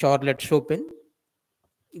 Charlotte Chopin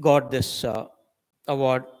got this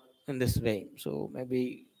award in this way. So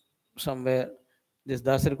maybe somewhere this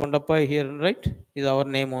Dasar Kondappa here, right, is our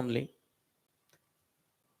name only.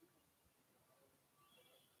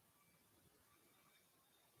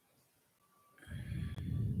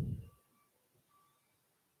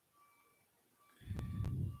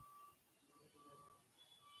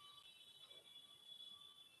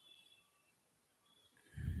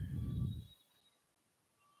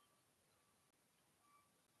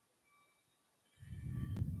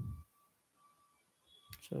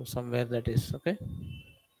 So somewhere that is okay.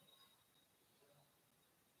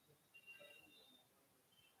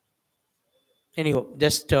 Anyhow,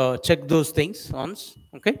 just check those things once,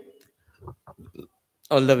 okay,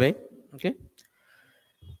 all the way, okay.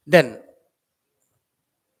 Then,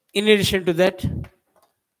 in addition to that,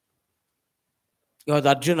 you have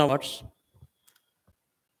the Arjuna Awards.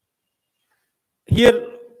 Here,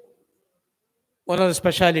 one of the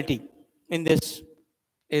speciality in this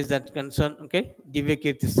is that concern, okay,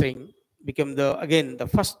 Divyakirti Singh became the again the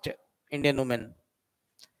first Indian woman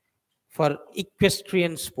for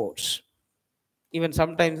equestrian sports. Even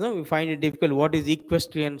sometimes no, we find it difficult. What is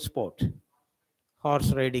equestrian sport?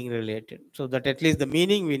 Horse riding related. So that at least the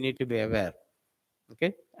meaning we need to be aware.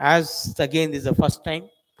 Okay, as again this is the first time.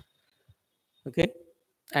 Okay,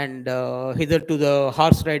 and hitherto the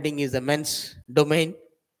horse riding is a men's domain,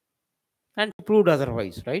 and proved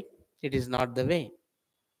otherwise. Right? It is not the way.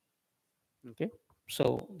 Okay,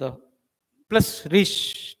 so the plus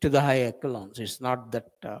reach to the high echelons. It's not that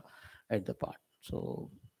at the part. So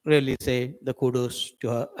really say the kudos to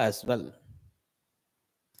her as well.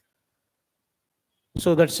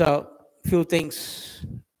 So that's a few things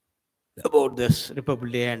about this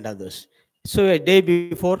Republic Day and others. So a day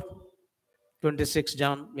before 26th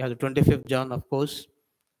Jan, we have the 25th Jan, of course,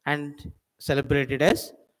 and celebrated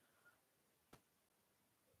as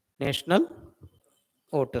National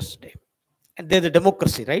Voters Day. And there's the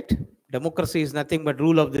democracy, right? Democracy is nothing but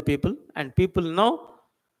rule of the people, and people now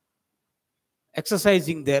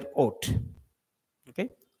exercising their vote. Okay,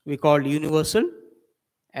 we call universal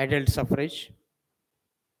adult suffrage.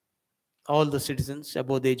 All the citizens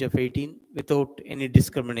above the age of 18 without any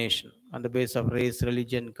discrimination on the basis of race,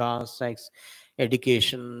 religion, caste, sex,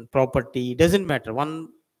 education, property, doesn't matter. One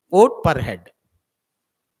vote per head.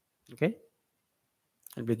 Okay,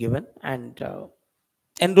 will be given, and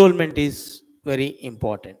enrollment is very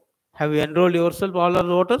important. Have you enrolled yourself, all our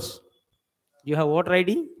voters? You have voter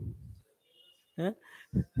ID? Huh?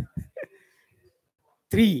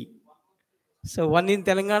 Three. So one in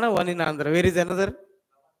Telangana, one in Andhra. Where is another?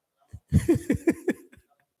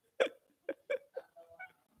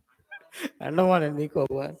 Andaman and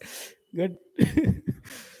Nicobar. Good.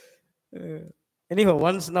 Uh, Anyhow,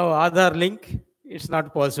 once now Aadhaar link, it's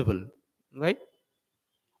not possible, right?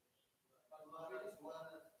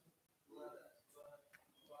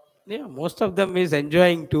 Yeah, most of them is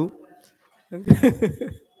enjoying too.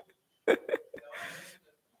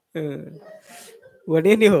 But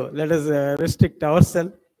anyhow, let us restrict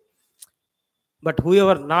ourselves. But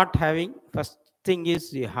whoever not having, first thing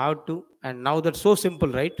is you have to, and now that's so simple,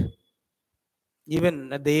 right?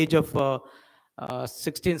 Even at the age of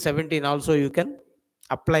 16, 17, also you can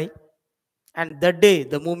apply. And that day,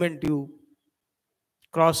 the moment you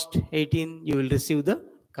crossed 18, you will receive the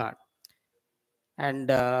card. And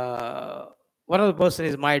one of the person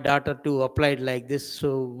is my daughter too applied like this.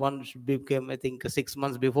 So one became, I think, 6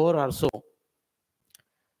 months before or so,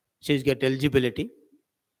 she's get eligibility.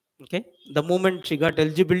 Okay. The moment she got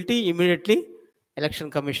eligibility, immediately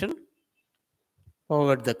election commission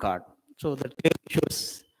forward the card. So that clearly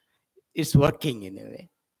shows it's working in a way.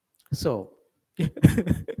 So,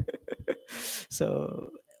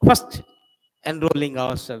 so first enrolling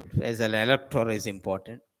ourselves as an elector is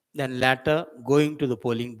important. Then later going to the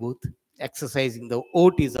polling booth, exercising the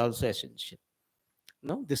vote is also essential.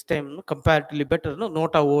 No, this time no, comparatively better. No,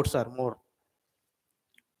 nota votes are more,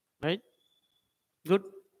 right? Good.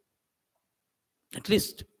 At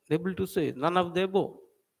least able to say none of the above.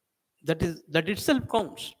 That itself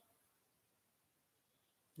counts,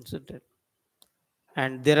 isn't it?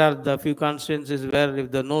 And there are the few constituencies where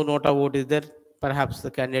if the no nota vote is there, perhaps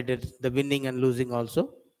the candidate, the winning and losing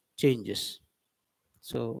also changes.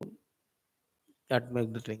 So that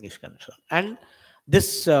makes the thing is concerned. And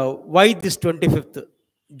this why this 25th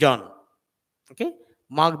John, okay,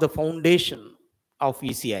 mark the foundation of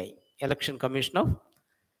ECI, Election Commission of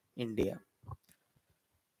India.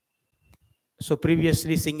 So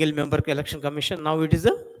previously single member election commission, now it is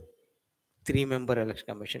a 3-member election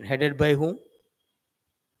commission headed by whom?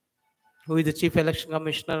 Who is the chief election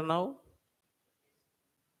commissioner now?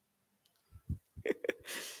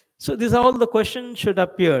 So these are all the questions should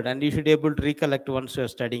appear and you should be able to recollect once you are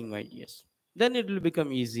studying my years. Then it will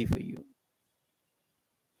become easy for you.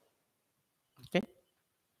 Okay.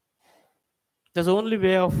 There's only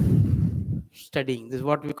way of studying. This is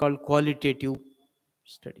what we call qualitative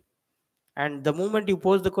study. And the moment you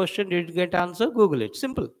pose the question, you get answer, Google it.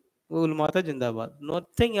 Simple. Google Mata Jindabad.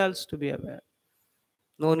 Nothing else to be aware.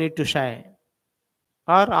 No need to shy.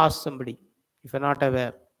 Or ask somebody if you're not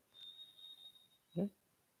aware. Okay?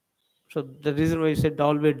 So the reason why you said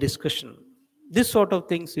always discussion. This sort of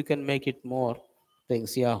things you can make it more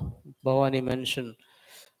things. Yeah. Bhavani mentioned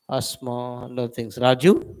asthma and other things.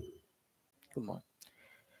 Raju, come on.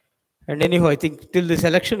 And anyhow, I think till this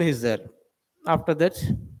election is there. After that,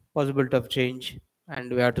 possibility of change.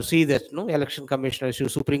 And we have to see that no election commissioners,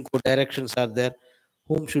 Supreme Court directions are there,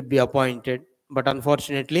 whom should be appointed. But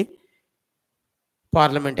unfortunately,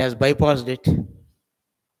 Parliament has bypassed it.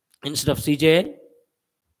 Instead of CJA,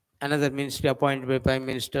 another ministry appointed by Prime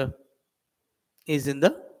Minister is in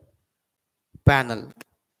the panel.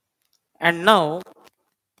 And now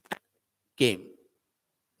came,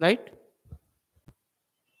 right?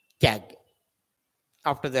 CAG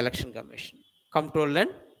after the election commission. Comptroller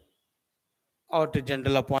and Auditor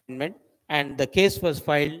General appointment. And the case was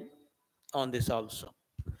filed on this also.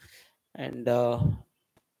 And I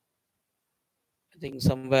think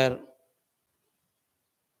somewhere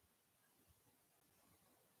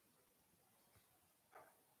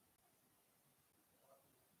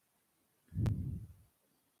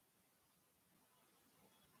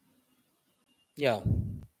yeah,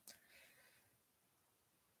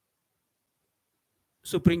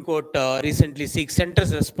 Supreme Court recently seeks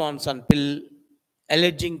center's response on bill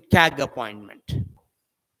alleging CAG appointment.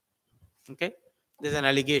 Okay, there's an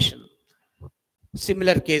allegation.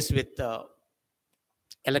 Similar case with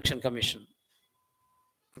election commission.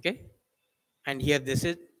 Okay, and here this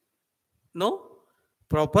is no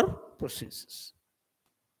proper procedures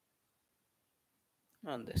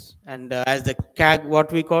on this. And as the CAG,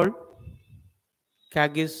 what we call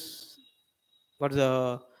CAG is what's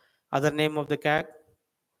the other name of the CAG?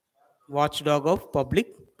 Watchdog of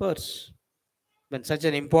public purse. When such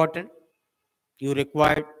an important, you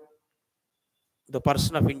required the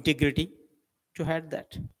person of integrity to had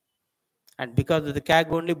that. And because of the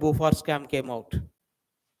CAG only, Bofar scam came out.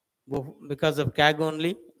 Because of CAG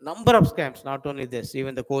only, number of scams, not only this,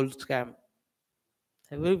 even the coal scam,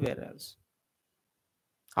 everywhere else.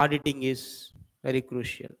 auditing is very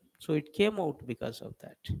crucial. So it came out because of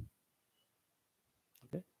that.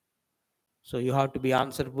 Okay. So you have to be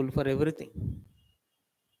answerable for everything.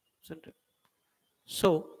 Isn't it?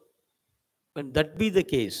 So when that be the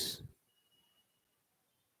case,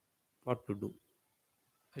 what to do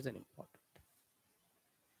is an important,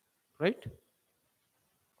 right?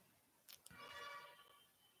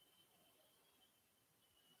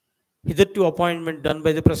 Hitherto appointment done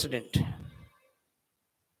by the president,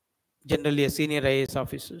 generally a senior IAS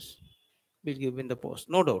officers will give in the post.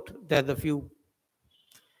 No doubt, there are the few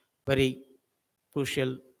very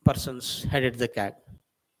crucial persons headed the CAG,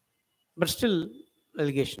 but still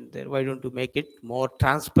allegation there. Why don't you make it more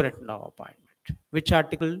transparent now appointment? Which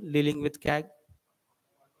article dealing with CAG?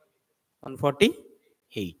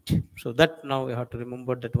 148. So that now we have to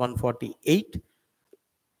remember that 148,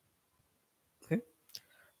 okay,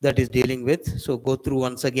 that is dealing with. So go through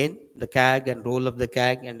once again the CAG and role of the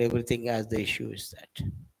CAG and everything as the issue is that.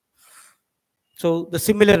 So the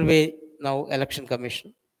similar way now election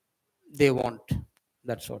commission, they want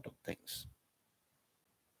that sort of things.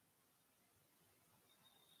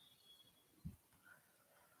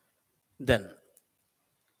 Then,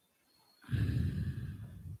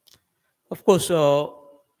 of course,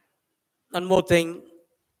 one more thing,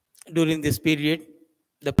 during this period,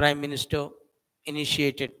 the Prime Minister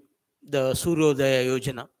initiated the Suryodaya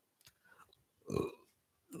Yojana.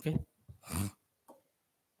 Okay.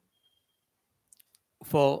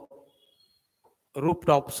 For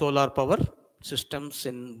rooftop solar power systems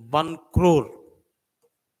in 1 crore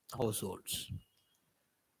households.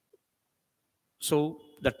 So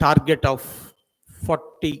the target of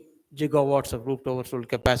 40 gigawatts of rooftop solar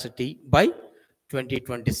capacity by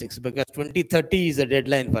 2026, because 2030 is a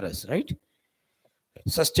deadline for us, right?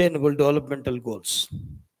 Sustainable developmental goals.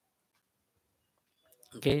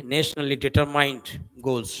 Okay, nationally determined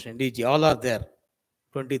goals, NDG, all are there.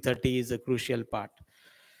 2030 is a crucial part.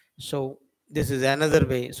 So this is another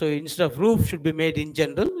way. So instead of roof should be made in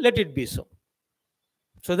general, let it be so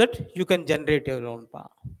that you can generate your own power.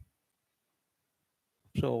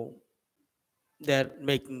 So they're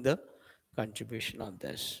making the contribution on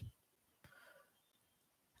this.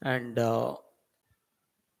 And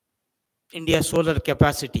India's solar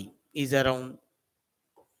capacity is around,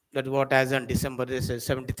 that what as on December is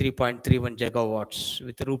 73.31 gigawatts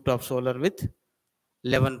with rooftop solar with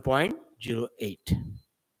 11.08.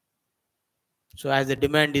 So as the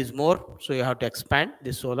demand is more, so you have to expand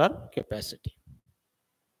the solar capacity.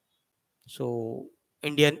 So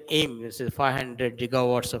Indian aim is 500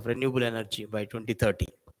 gigawatts of renewable energy by 2030.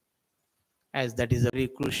 As that is very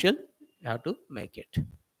crucial, you have to make it.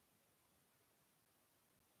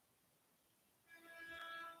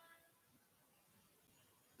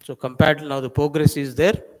 So compared to now, the progress is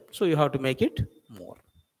there, so you have to make it more.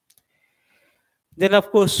 Then of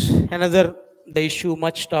course, another, the issue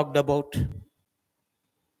much talked about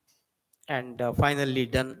and finally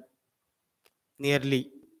done nearly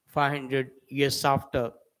 500 years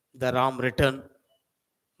after the Ram return.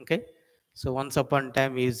 Okay, so once upon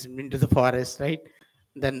time he is into the forest, right?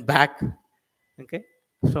 Then back, okay,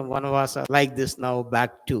 from Vanavasa like this now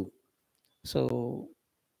back to. So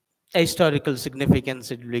historical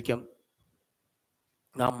significance, it will become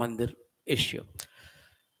Ram Mandir issue.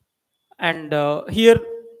 And here,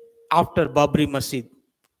 after Babri Masjid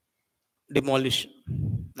demolition,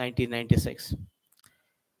 1996,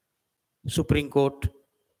 Supreme Court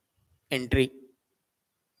entry,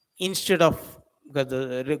 instead of, because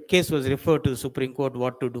the case was referred to the Supreme Court,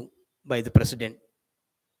 what to do by the president.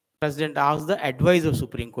 President asked the advice of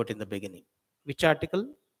Supreme Court in the beginning. Which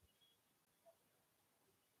article?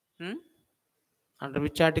 Under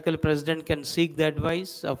which article president can seek the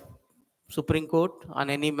advice of Supreme Court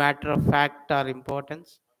on any matter of fact or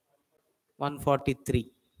importance?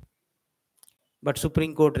 143. But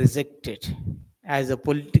Supreme Court rejected as a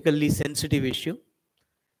politically sensitive issue.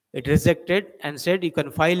 It rejected and said you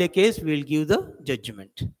can file a case, we will give the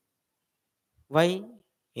judgment. Why?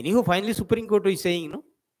 Anyhow, finally Supreme Court is saying, no,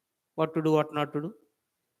 what to do, what not to do.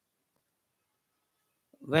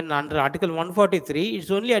 When under Article 143,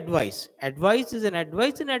 it's only advice. Advice is an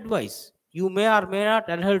advice and advice. You may or may not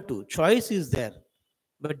adhere to. Choice is there.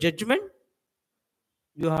 But judgment,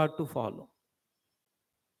 you have to follow.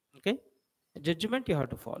 Okay? Judgment, you have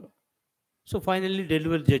to follow. So finally,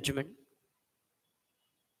 deliver judgment.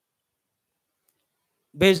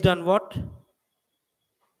 Based on what?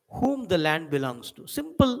 Whom the land belongs to.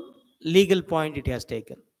 Simple legal point it has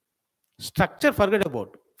taken. Structure, forget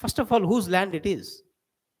about. First of all, whose land it is.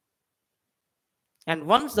 And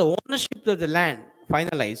once the ownership of the land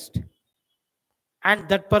finalized, and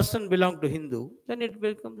that person belong to Hindu, then it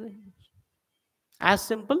becomes a Hindu. As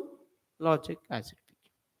simple logic as it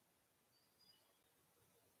is.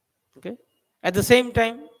 Okay. At the same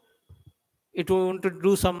time, it want to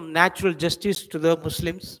do some natural justice to the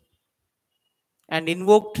Muslims and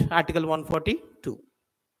invoked Article 142.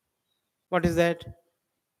 What is that?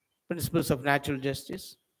 Principles of natural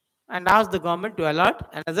justice, and asked the government to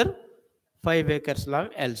allot another 5 acres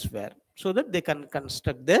land elsewhere so that they can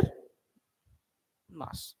construct their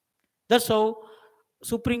mosque. That's how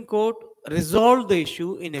Supreme Court resolved the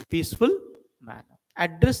issue in a peaceful manner.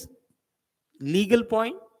 Address legal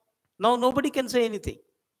point. Now nobody can say anything.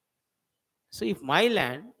 So if my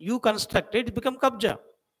land, you construct it, it become kabja.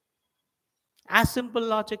 As simple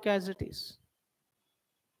logic as it is.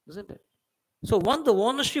 Isn't it? So once the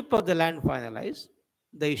ownership of the land finalized,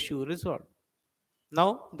 the issue resolved.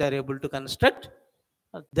 Now they are able to construct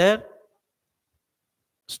their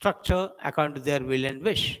structure according to their will and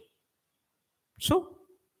wish. So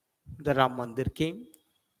the Ram Mandir came,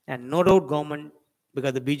 and no doubt government,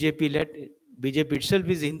 because the BJP led, BJP itself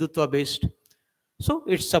is Hindutva based, so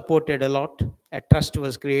it supported a lot. A trust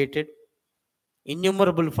was created,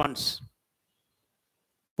 innumerable funds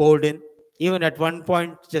poured in. Even at one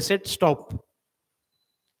point, they said stop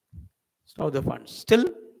the funds. Still,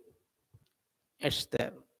 it's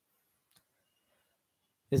there.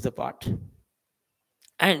 Is the part,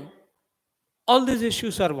 and all these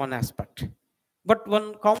issues are one aspect. But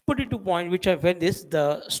one competitive point which I find is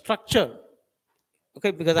the structure. Okay,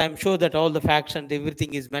 because I'm sure that all the facts and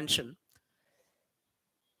everything is mentioned.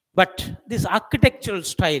 But this architectural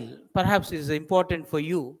style perhaps is important for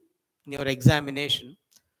you in your examination.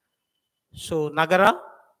 So Nagara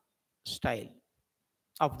style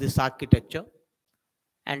of this architecture,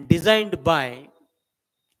 and designed by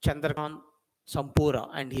Chandrakant Sampura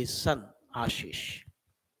and his son Ashish.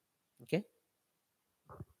 Okay.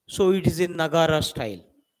 So it is in Nagara style.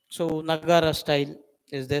 So Nagara style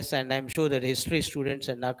is this, and I'm sure that history students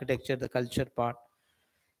and architecture, the culture part,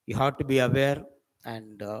 you have to be aware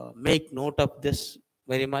and make note of this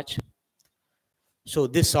very much. So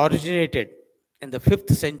this originated in the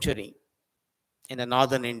 5th century in the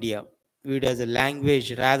northern India, viewed as a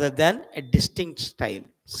language rather than a distinct style.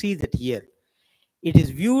 See that here. It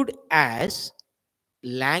is viewed as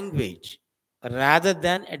language rather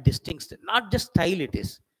than a distinct style. Not just style it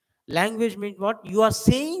is. Language means what? You are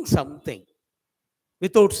saying something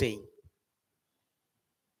without saying.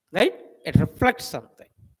 Right? It reflects something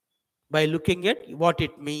by looking at what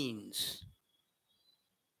it means.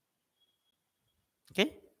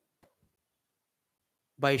 Okay?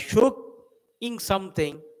 By showing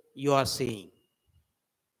something, you are saying.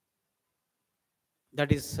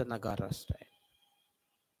 That is Nagara style.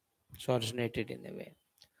 It's originated in a way.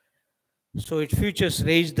 So it features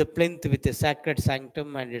raised the plinth with a sacred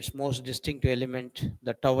sanctum and its most distinctive element,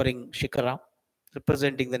 the towering shikara,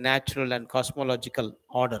 representing the natural and cosmological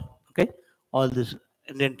order. Okay, all these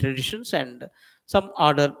Indian traditions and some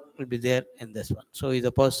order will be there in this one. So is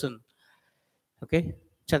a person, okay,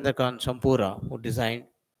 Chandrakant Sampura, who designed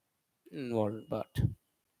involved, but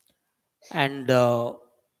and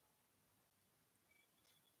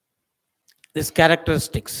these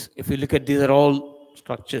characteristics, if you look at, these are all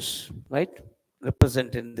structures, right,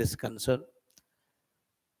 represent in this concern.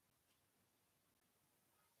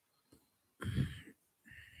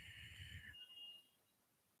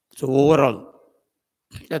 So overall,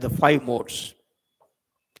 there are the 5 modes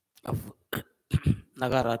of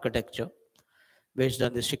Nagara architecture based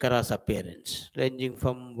on the Shikara's appearance, ranging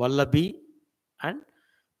from Vallabi and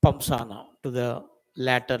Pamsana to the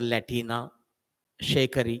latter Latina,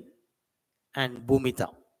 Shekari, and Bhumita.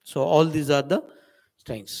 So all these are the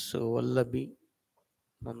strains. So Vallabi,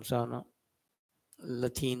 Pamsana,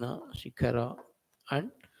 Latina, Shikara,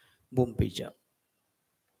 and Bhumpija.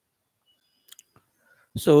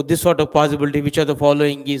 So this sort of possibility, which are the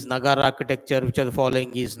following is Nagara architecture, which are the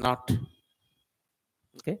following is not.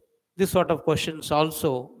 Okay. This sort of questions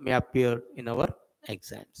also may appear in our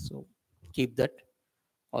exams. So keep that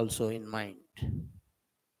also in mind.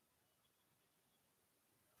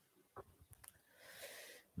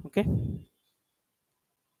 Okay.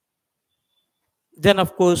 Then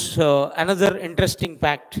of course, another interesting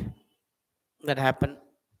fact that happened.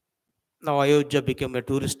 Now Ayodhya became a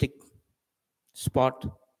touristic spot.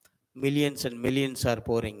 Millions and millions are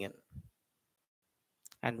pouring in.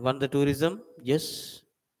 And when the tourism, yes,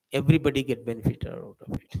 everybody get benefited out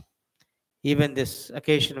of it. Even this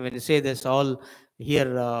occasion, when you say this, all here,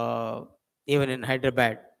 even in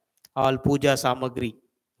Hyderabad, all puja samagri,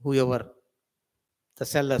 whoever, the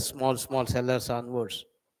sellers, small sellers onwards,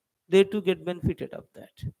 they too get benefited of that.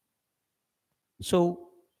 So,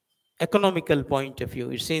 economical point of view,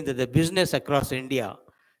 it's saying that the business across India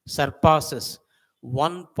surpasses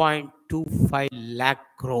 1.25 lakh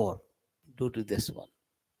crore due to this one.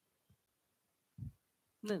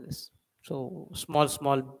 Yes. So,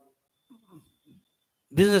 small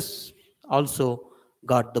business also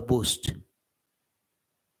got the boost.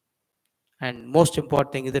 And most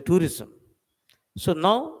important thing is the tourism. So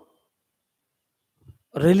now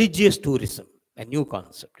religious tourism, a new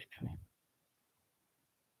concept in a way.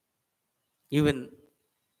 Even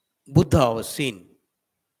Buddha was seen,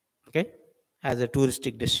 okay, as a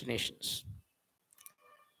touristic destinations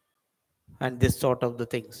and this sort of the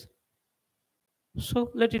things. So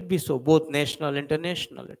let it be so, both national,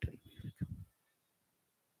 international. Let it be.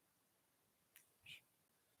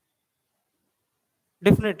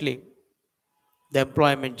 Definitely, the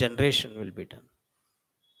employment generation will be done,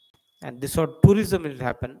 and this sort of tourism will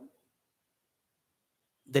happen.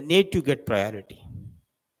 The need to get priority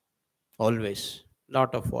always,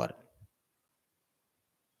 not of foreign.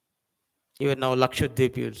 Even now,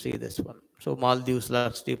 Lakshadweep, you will see this one. So Maldives,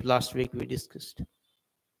 Lakshadweep, last week we discussed.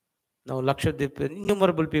 Now Lakshadweep,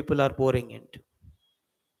 innumerable people are pouring into.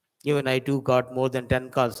 Even I too got more than 10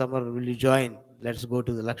 calls. Someone, will you join? Let's go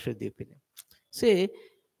to the Lakshadweep. See,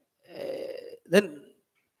 then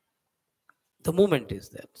the movement is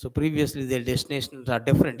there. So previously their destinations are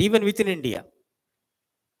different, even within India.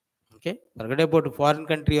 Okay, forget about foreign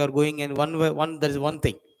country or going in one way. There is one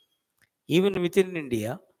thing. Even within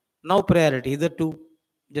India, now priority either to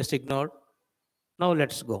just ignored. Now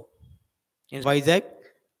let's go. In Vizag,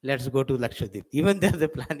 let's go to Lakshadweep. Even they're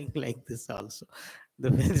planning like this also.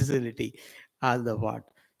 The facility, all the what.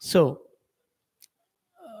 So,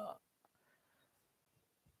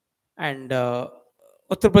 and Uttar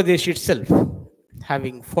Pradesh itself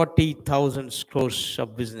having 40,000 crores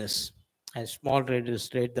of business, and small traders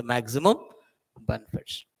trade the maximum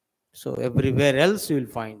benefits. So everywhere else you will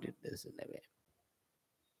find it this in a way.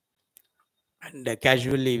 And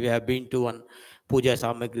casually we have been to one puja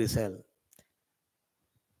samagri sale.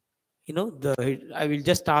 I will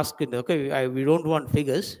just ask, okay, we don't want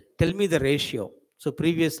figures. Tell me the ratio. So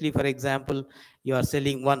previously, for example, you are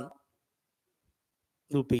selling 1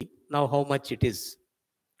 rupee. Now how much it is?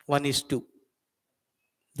 1:2.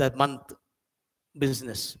 The month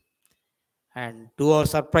business. And to our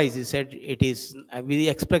surprise, he said it is, we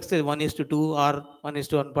expected 1:2 or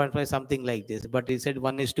 1:1.5, something like this. But he said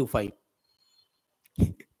 1:5.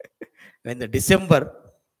 When the December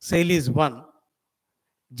sale is 1,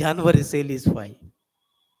 January sale is 5.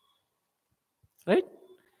 Right?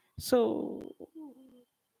 So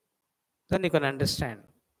then you can understand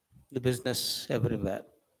the business everywhere.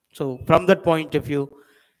 So from that point of view,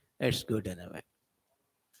 it's good in a way.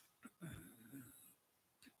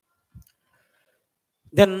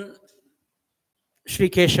 Then Sri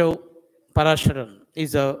Keshav Parasharan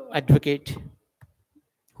is a advocate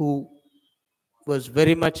who was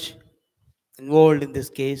very much involved in this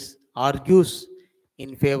case, argues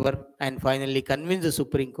in favor, and finally convinced the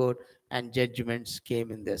Supreme Court, and judgments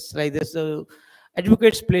came in this. Like this,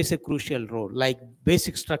 advocates plays a crucial role, like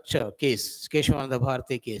basic structure case, Keshavananda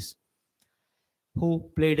Bharati case.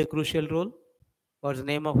 Who played a crucial role? What's the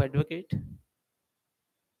name of advocate?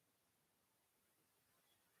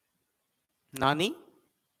 Nani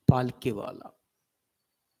Palkiwala.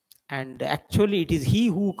 And actually, it is he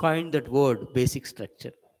who coined that word, basic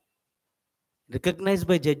structure, recognized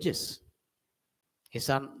by judges. Is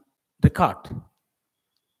on record.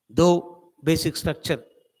 Though basic structure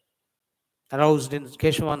aroused in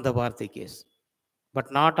Keshavananda Bharati case, but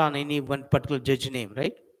not on any one particular judge name,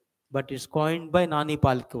 right? But it's coined by Nani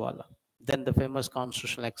Palkiwala, then the famous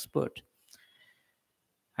constitutional expert.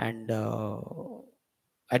 And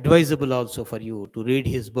advisable also for you to read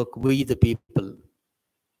his book, We the People.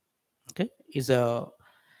 Okay, is a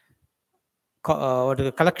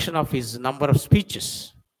collection of his number of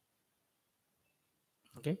speeches.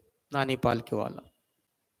 Okay, Nani Palkiwala.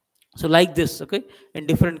 So like this, okay, in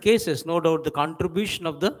different cases, no doubt the contribution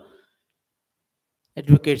of the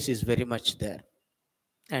advocates is very much there.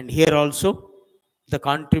 And here also, the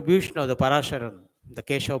contribution of the Parasharan, the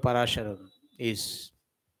Keshav Parasharan, is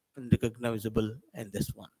recognizable in this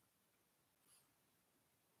one.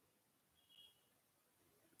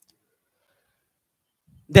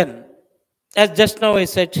 Then, as just now I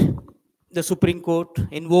said, the Supreme Court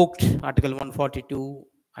invoked Article 142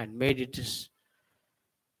 and made its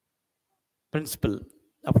principle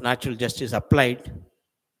of natural justice applied,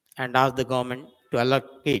 and asked the government to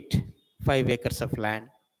allocate 5 acres of land,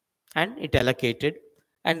 and it allocated.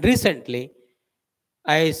 And recently,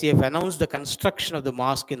 IICF announced the construction of the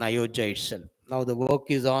mosque in Ayodhya itself. Now the work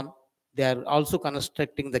is on. They are also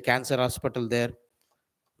constructing the cancer hospital there.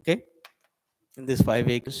 Okay, in these 5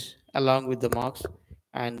 acres, along with the mosque,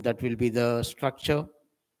 and that will be the structure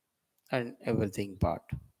and everything part.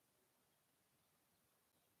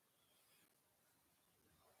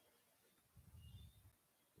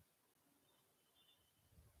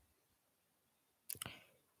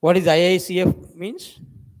 What is IICF means?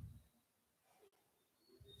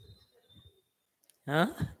 Huh?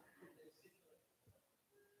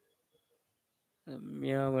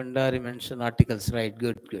 Yeah, Vandari mentioned articles, right?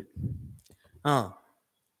 Good, good.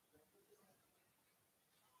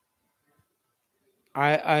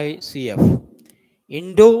 IICF,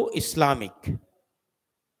 Indo-Islamic,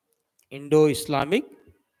 Indo-Islamic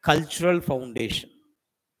Cultural Foundation.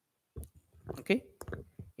 Okay,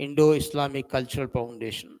 Indo-Islamic Cultural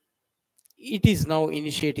Foundation. It is now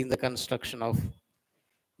initiating the construction of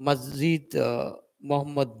Masjid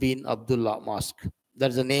Muhammad bin Abdullah Mosque.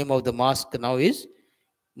 That's the name of the mosque now is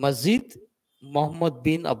Masjid Muhammad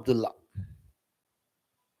bin Abdullah.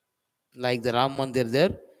 Like the Ram Mandir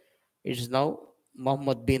there, it is now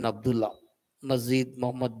Muhammad bin Abdullah. Masjid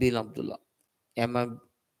Muhammad bin Abdullah.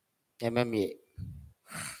 MMA.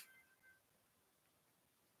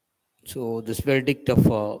 So this verdict of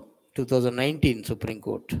 2019 Supreme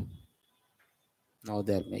Court, now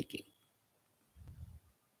they are making.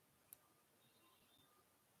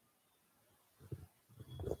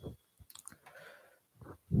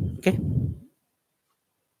 Okay.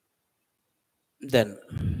 Then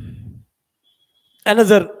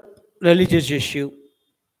another religious issue,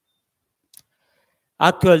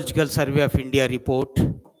 Archaeological Survey of India report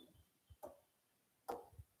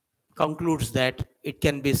concludes that it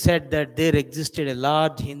can be said that there existed a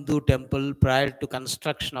large Hindu temple prior to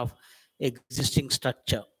construction of existing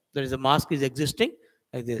structure. There is a mosque is existing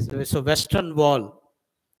like this. So western wall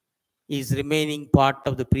is remaining part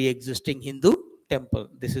of the pre-existing Hindu temple.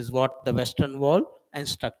 This is what the western wall and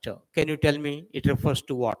structure. Can you tell me it refers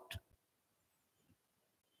to what?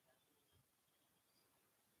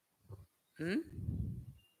 Hmm?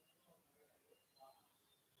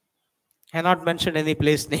 Cannot mention any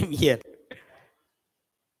place name here.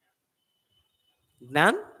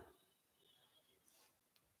 Gnan?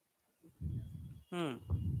 Hmm.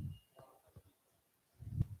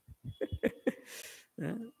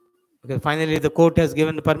 Okay, finally, the court has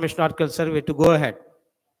given the permission article survey to go ahead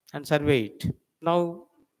and survey it. Now,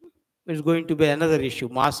 it's going to be another issue,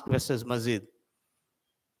 mosque versus masjid.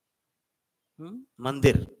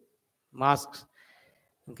 Mandir, mosques,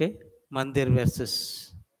 okay, mandir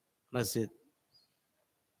versus masjid.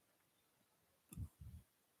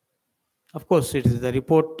 Of course, it is the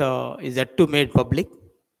report is yet to made public,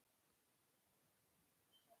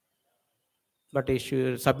 but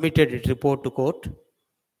issue submitted its report to court.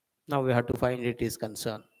 Now we have to find it is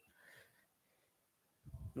concerned.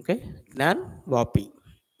 Okay, Gnan Vapi,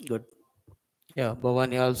 good. Yeah,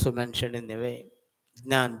 Bhavani also mentioned in the way.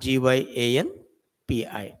 Gnan, Gyanpi,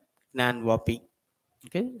 Gnan Vapi.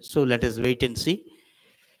 Okay, so let us wait and see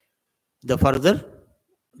the further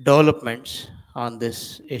developments on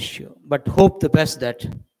this issue. But hope the best that,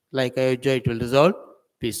 like Ayodhya, it will resolve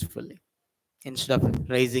peacefully instead of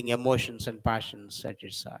raising emotions and passions at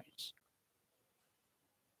its sides.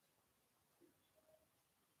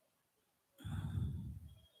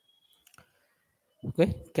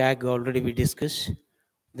 Okay, CAG already we discussed.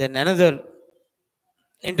 Then another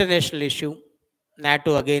international issue,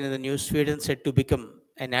 NATO again in the news. Sweden said to become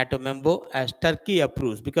a NATO member as Turkey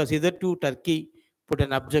approves, because hitherto Turkey put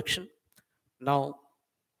an objection. Now,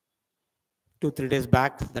 2-3 days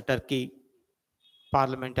back, the Turkey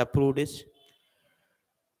Parliament approved it.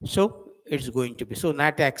 So it's going to be. So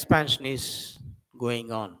NATO expansion is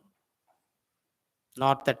going on.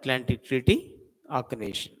 North Atlantic Treaty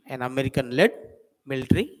Organization, an American-led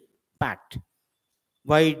military pact.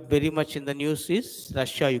 Why it very much in the news is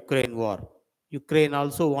Russia-Ukraine war. Ukraine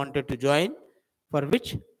also wanted to join, for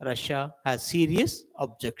which Russia has serious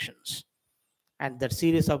objections. And that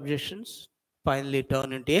serious objections finally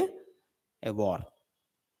turn into a war.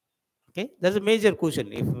 Okay, that's a major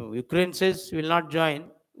question. If Ukraine says will not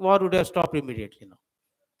join, war would have stopped immediately now,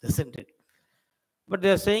 isn't it? But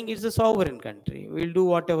they are saying it's a sovereign country. We'll do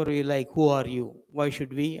whatever we like. Who are you? Why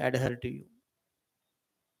should we adhere to you?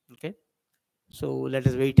 Okay. So let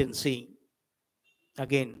us wait and see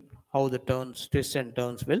again how the turns, twists and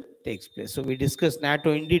turns will take place. So we discussed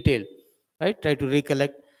NATO in detail, right? Try to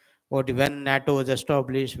recollect when NATO was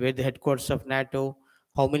established, where the headquarters of NATO,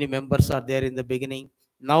 how many members are there in the beginning,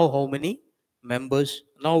 now how many members,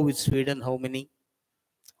 now with Sweden how many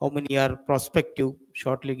are prospective,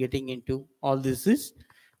 shortly getting into all this is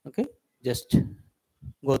okay. Just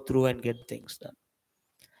go through and get things done.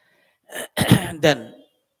 Then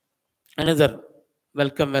another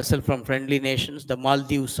welcome vessel from friendly nations, the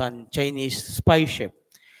Maldives on Chinese spy ship.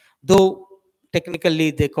 Though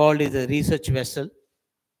technically they called it a research vessel,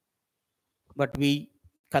 but we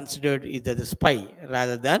considered it as a spy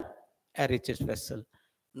rather than a research vessel.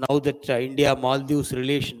 Now that India Maldives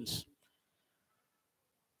relations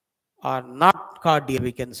are not cordial,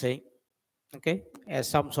 we can say, okay, as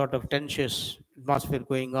some sort of tensions atmosphere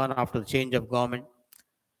going on after the change of government.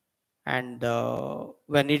 And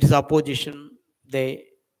when it is opposition, they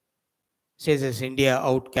say this India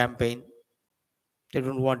out campaign. They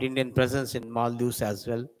don't want Indian presence in Maldives as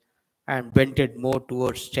well, and bent it more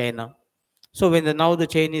towards China. So when now the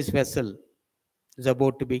Chinese vessel is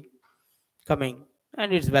about to be coming,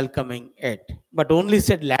 and it's welcoming it, but only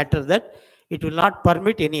said later that it will not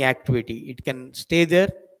permit any activity. It can stay there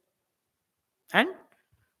and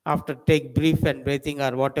after take brief and breathing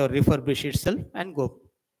or whatever refurbish itself and go.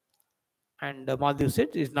 And Maldives said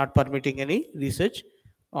is not permitting any research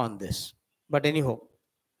on this. But anyhow,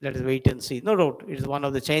 let us wait and see. No doubt, it is one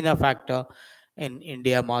of the China factor in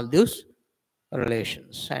India Maldives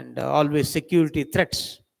relations, and always security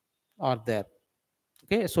threats are there.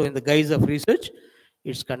 Okay, so in the guise of research,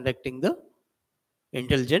 it's conducting the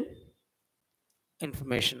intelligent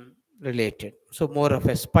information related. So more of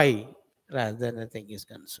a spy rather than anything is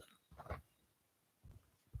concerned.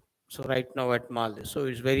 So right now at Maldives, so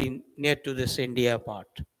it's very near to this India part.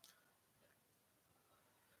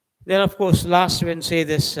 Then, of course, last Wednesday,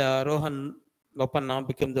 this Rohan Bopanna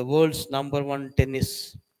became the world's number one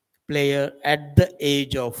tennis player at the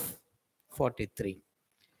age of 43.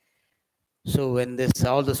 So when this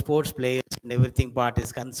all the sports players and everything part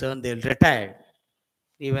is concerned, they'll retire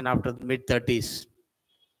even after the mid 30s.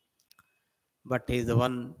 But he's the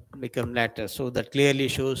one become later. So that clearly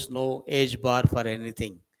shows no age bar for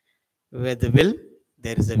anything. Where the will,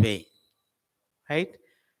 there is a way. Right?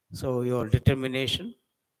 So your determination,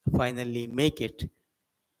 finally make it.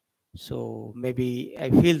 So maybe I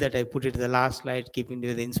feel that I put it the last slide, keeping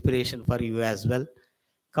it the inspiration for you as well.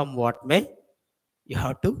 Come what may, you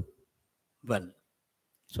have to win.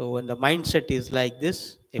 So when the mindset is like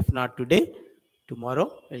this, if not today,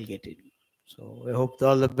 tomorrow we'll get it. So I hope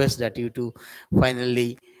all the best that you to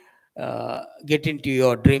finally get into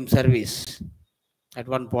your dream service at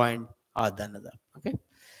one point or the another. Okay.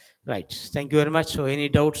 Right. Thank you very much. So any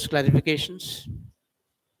doubts, clarifications?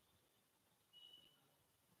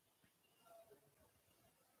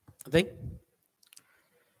 I think.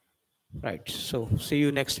 Right. So see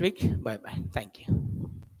you next week. Bye bye. Thank you.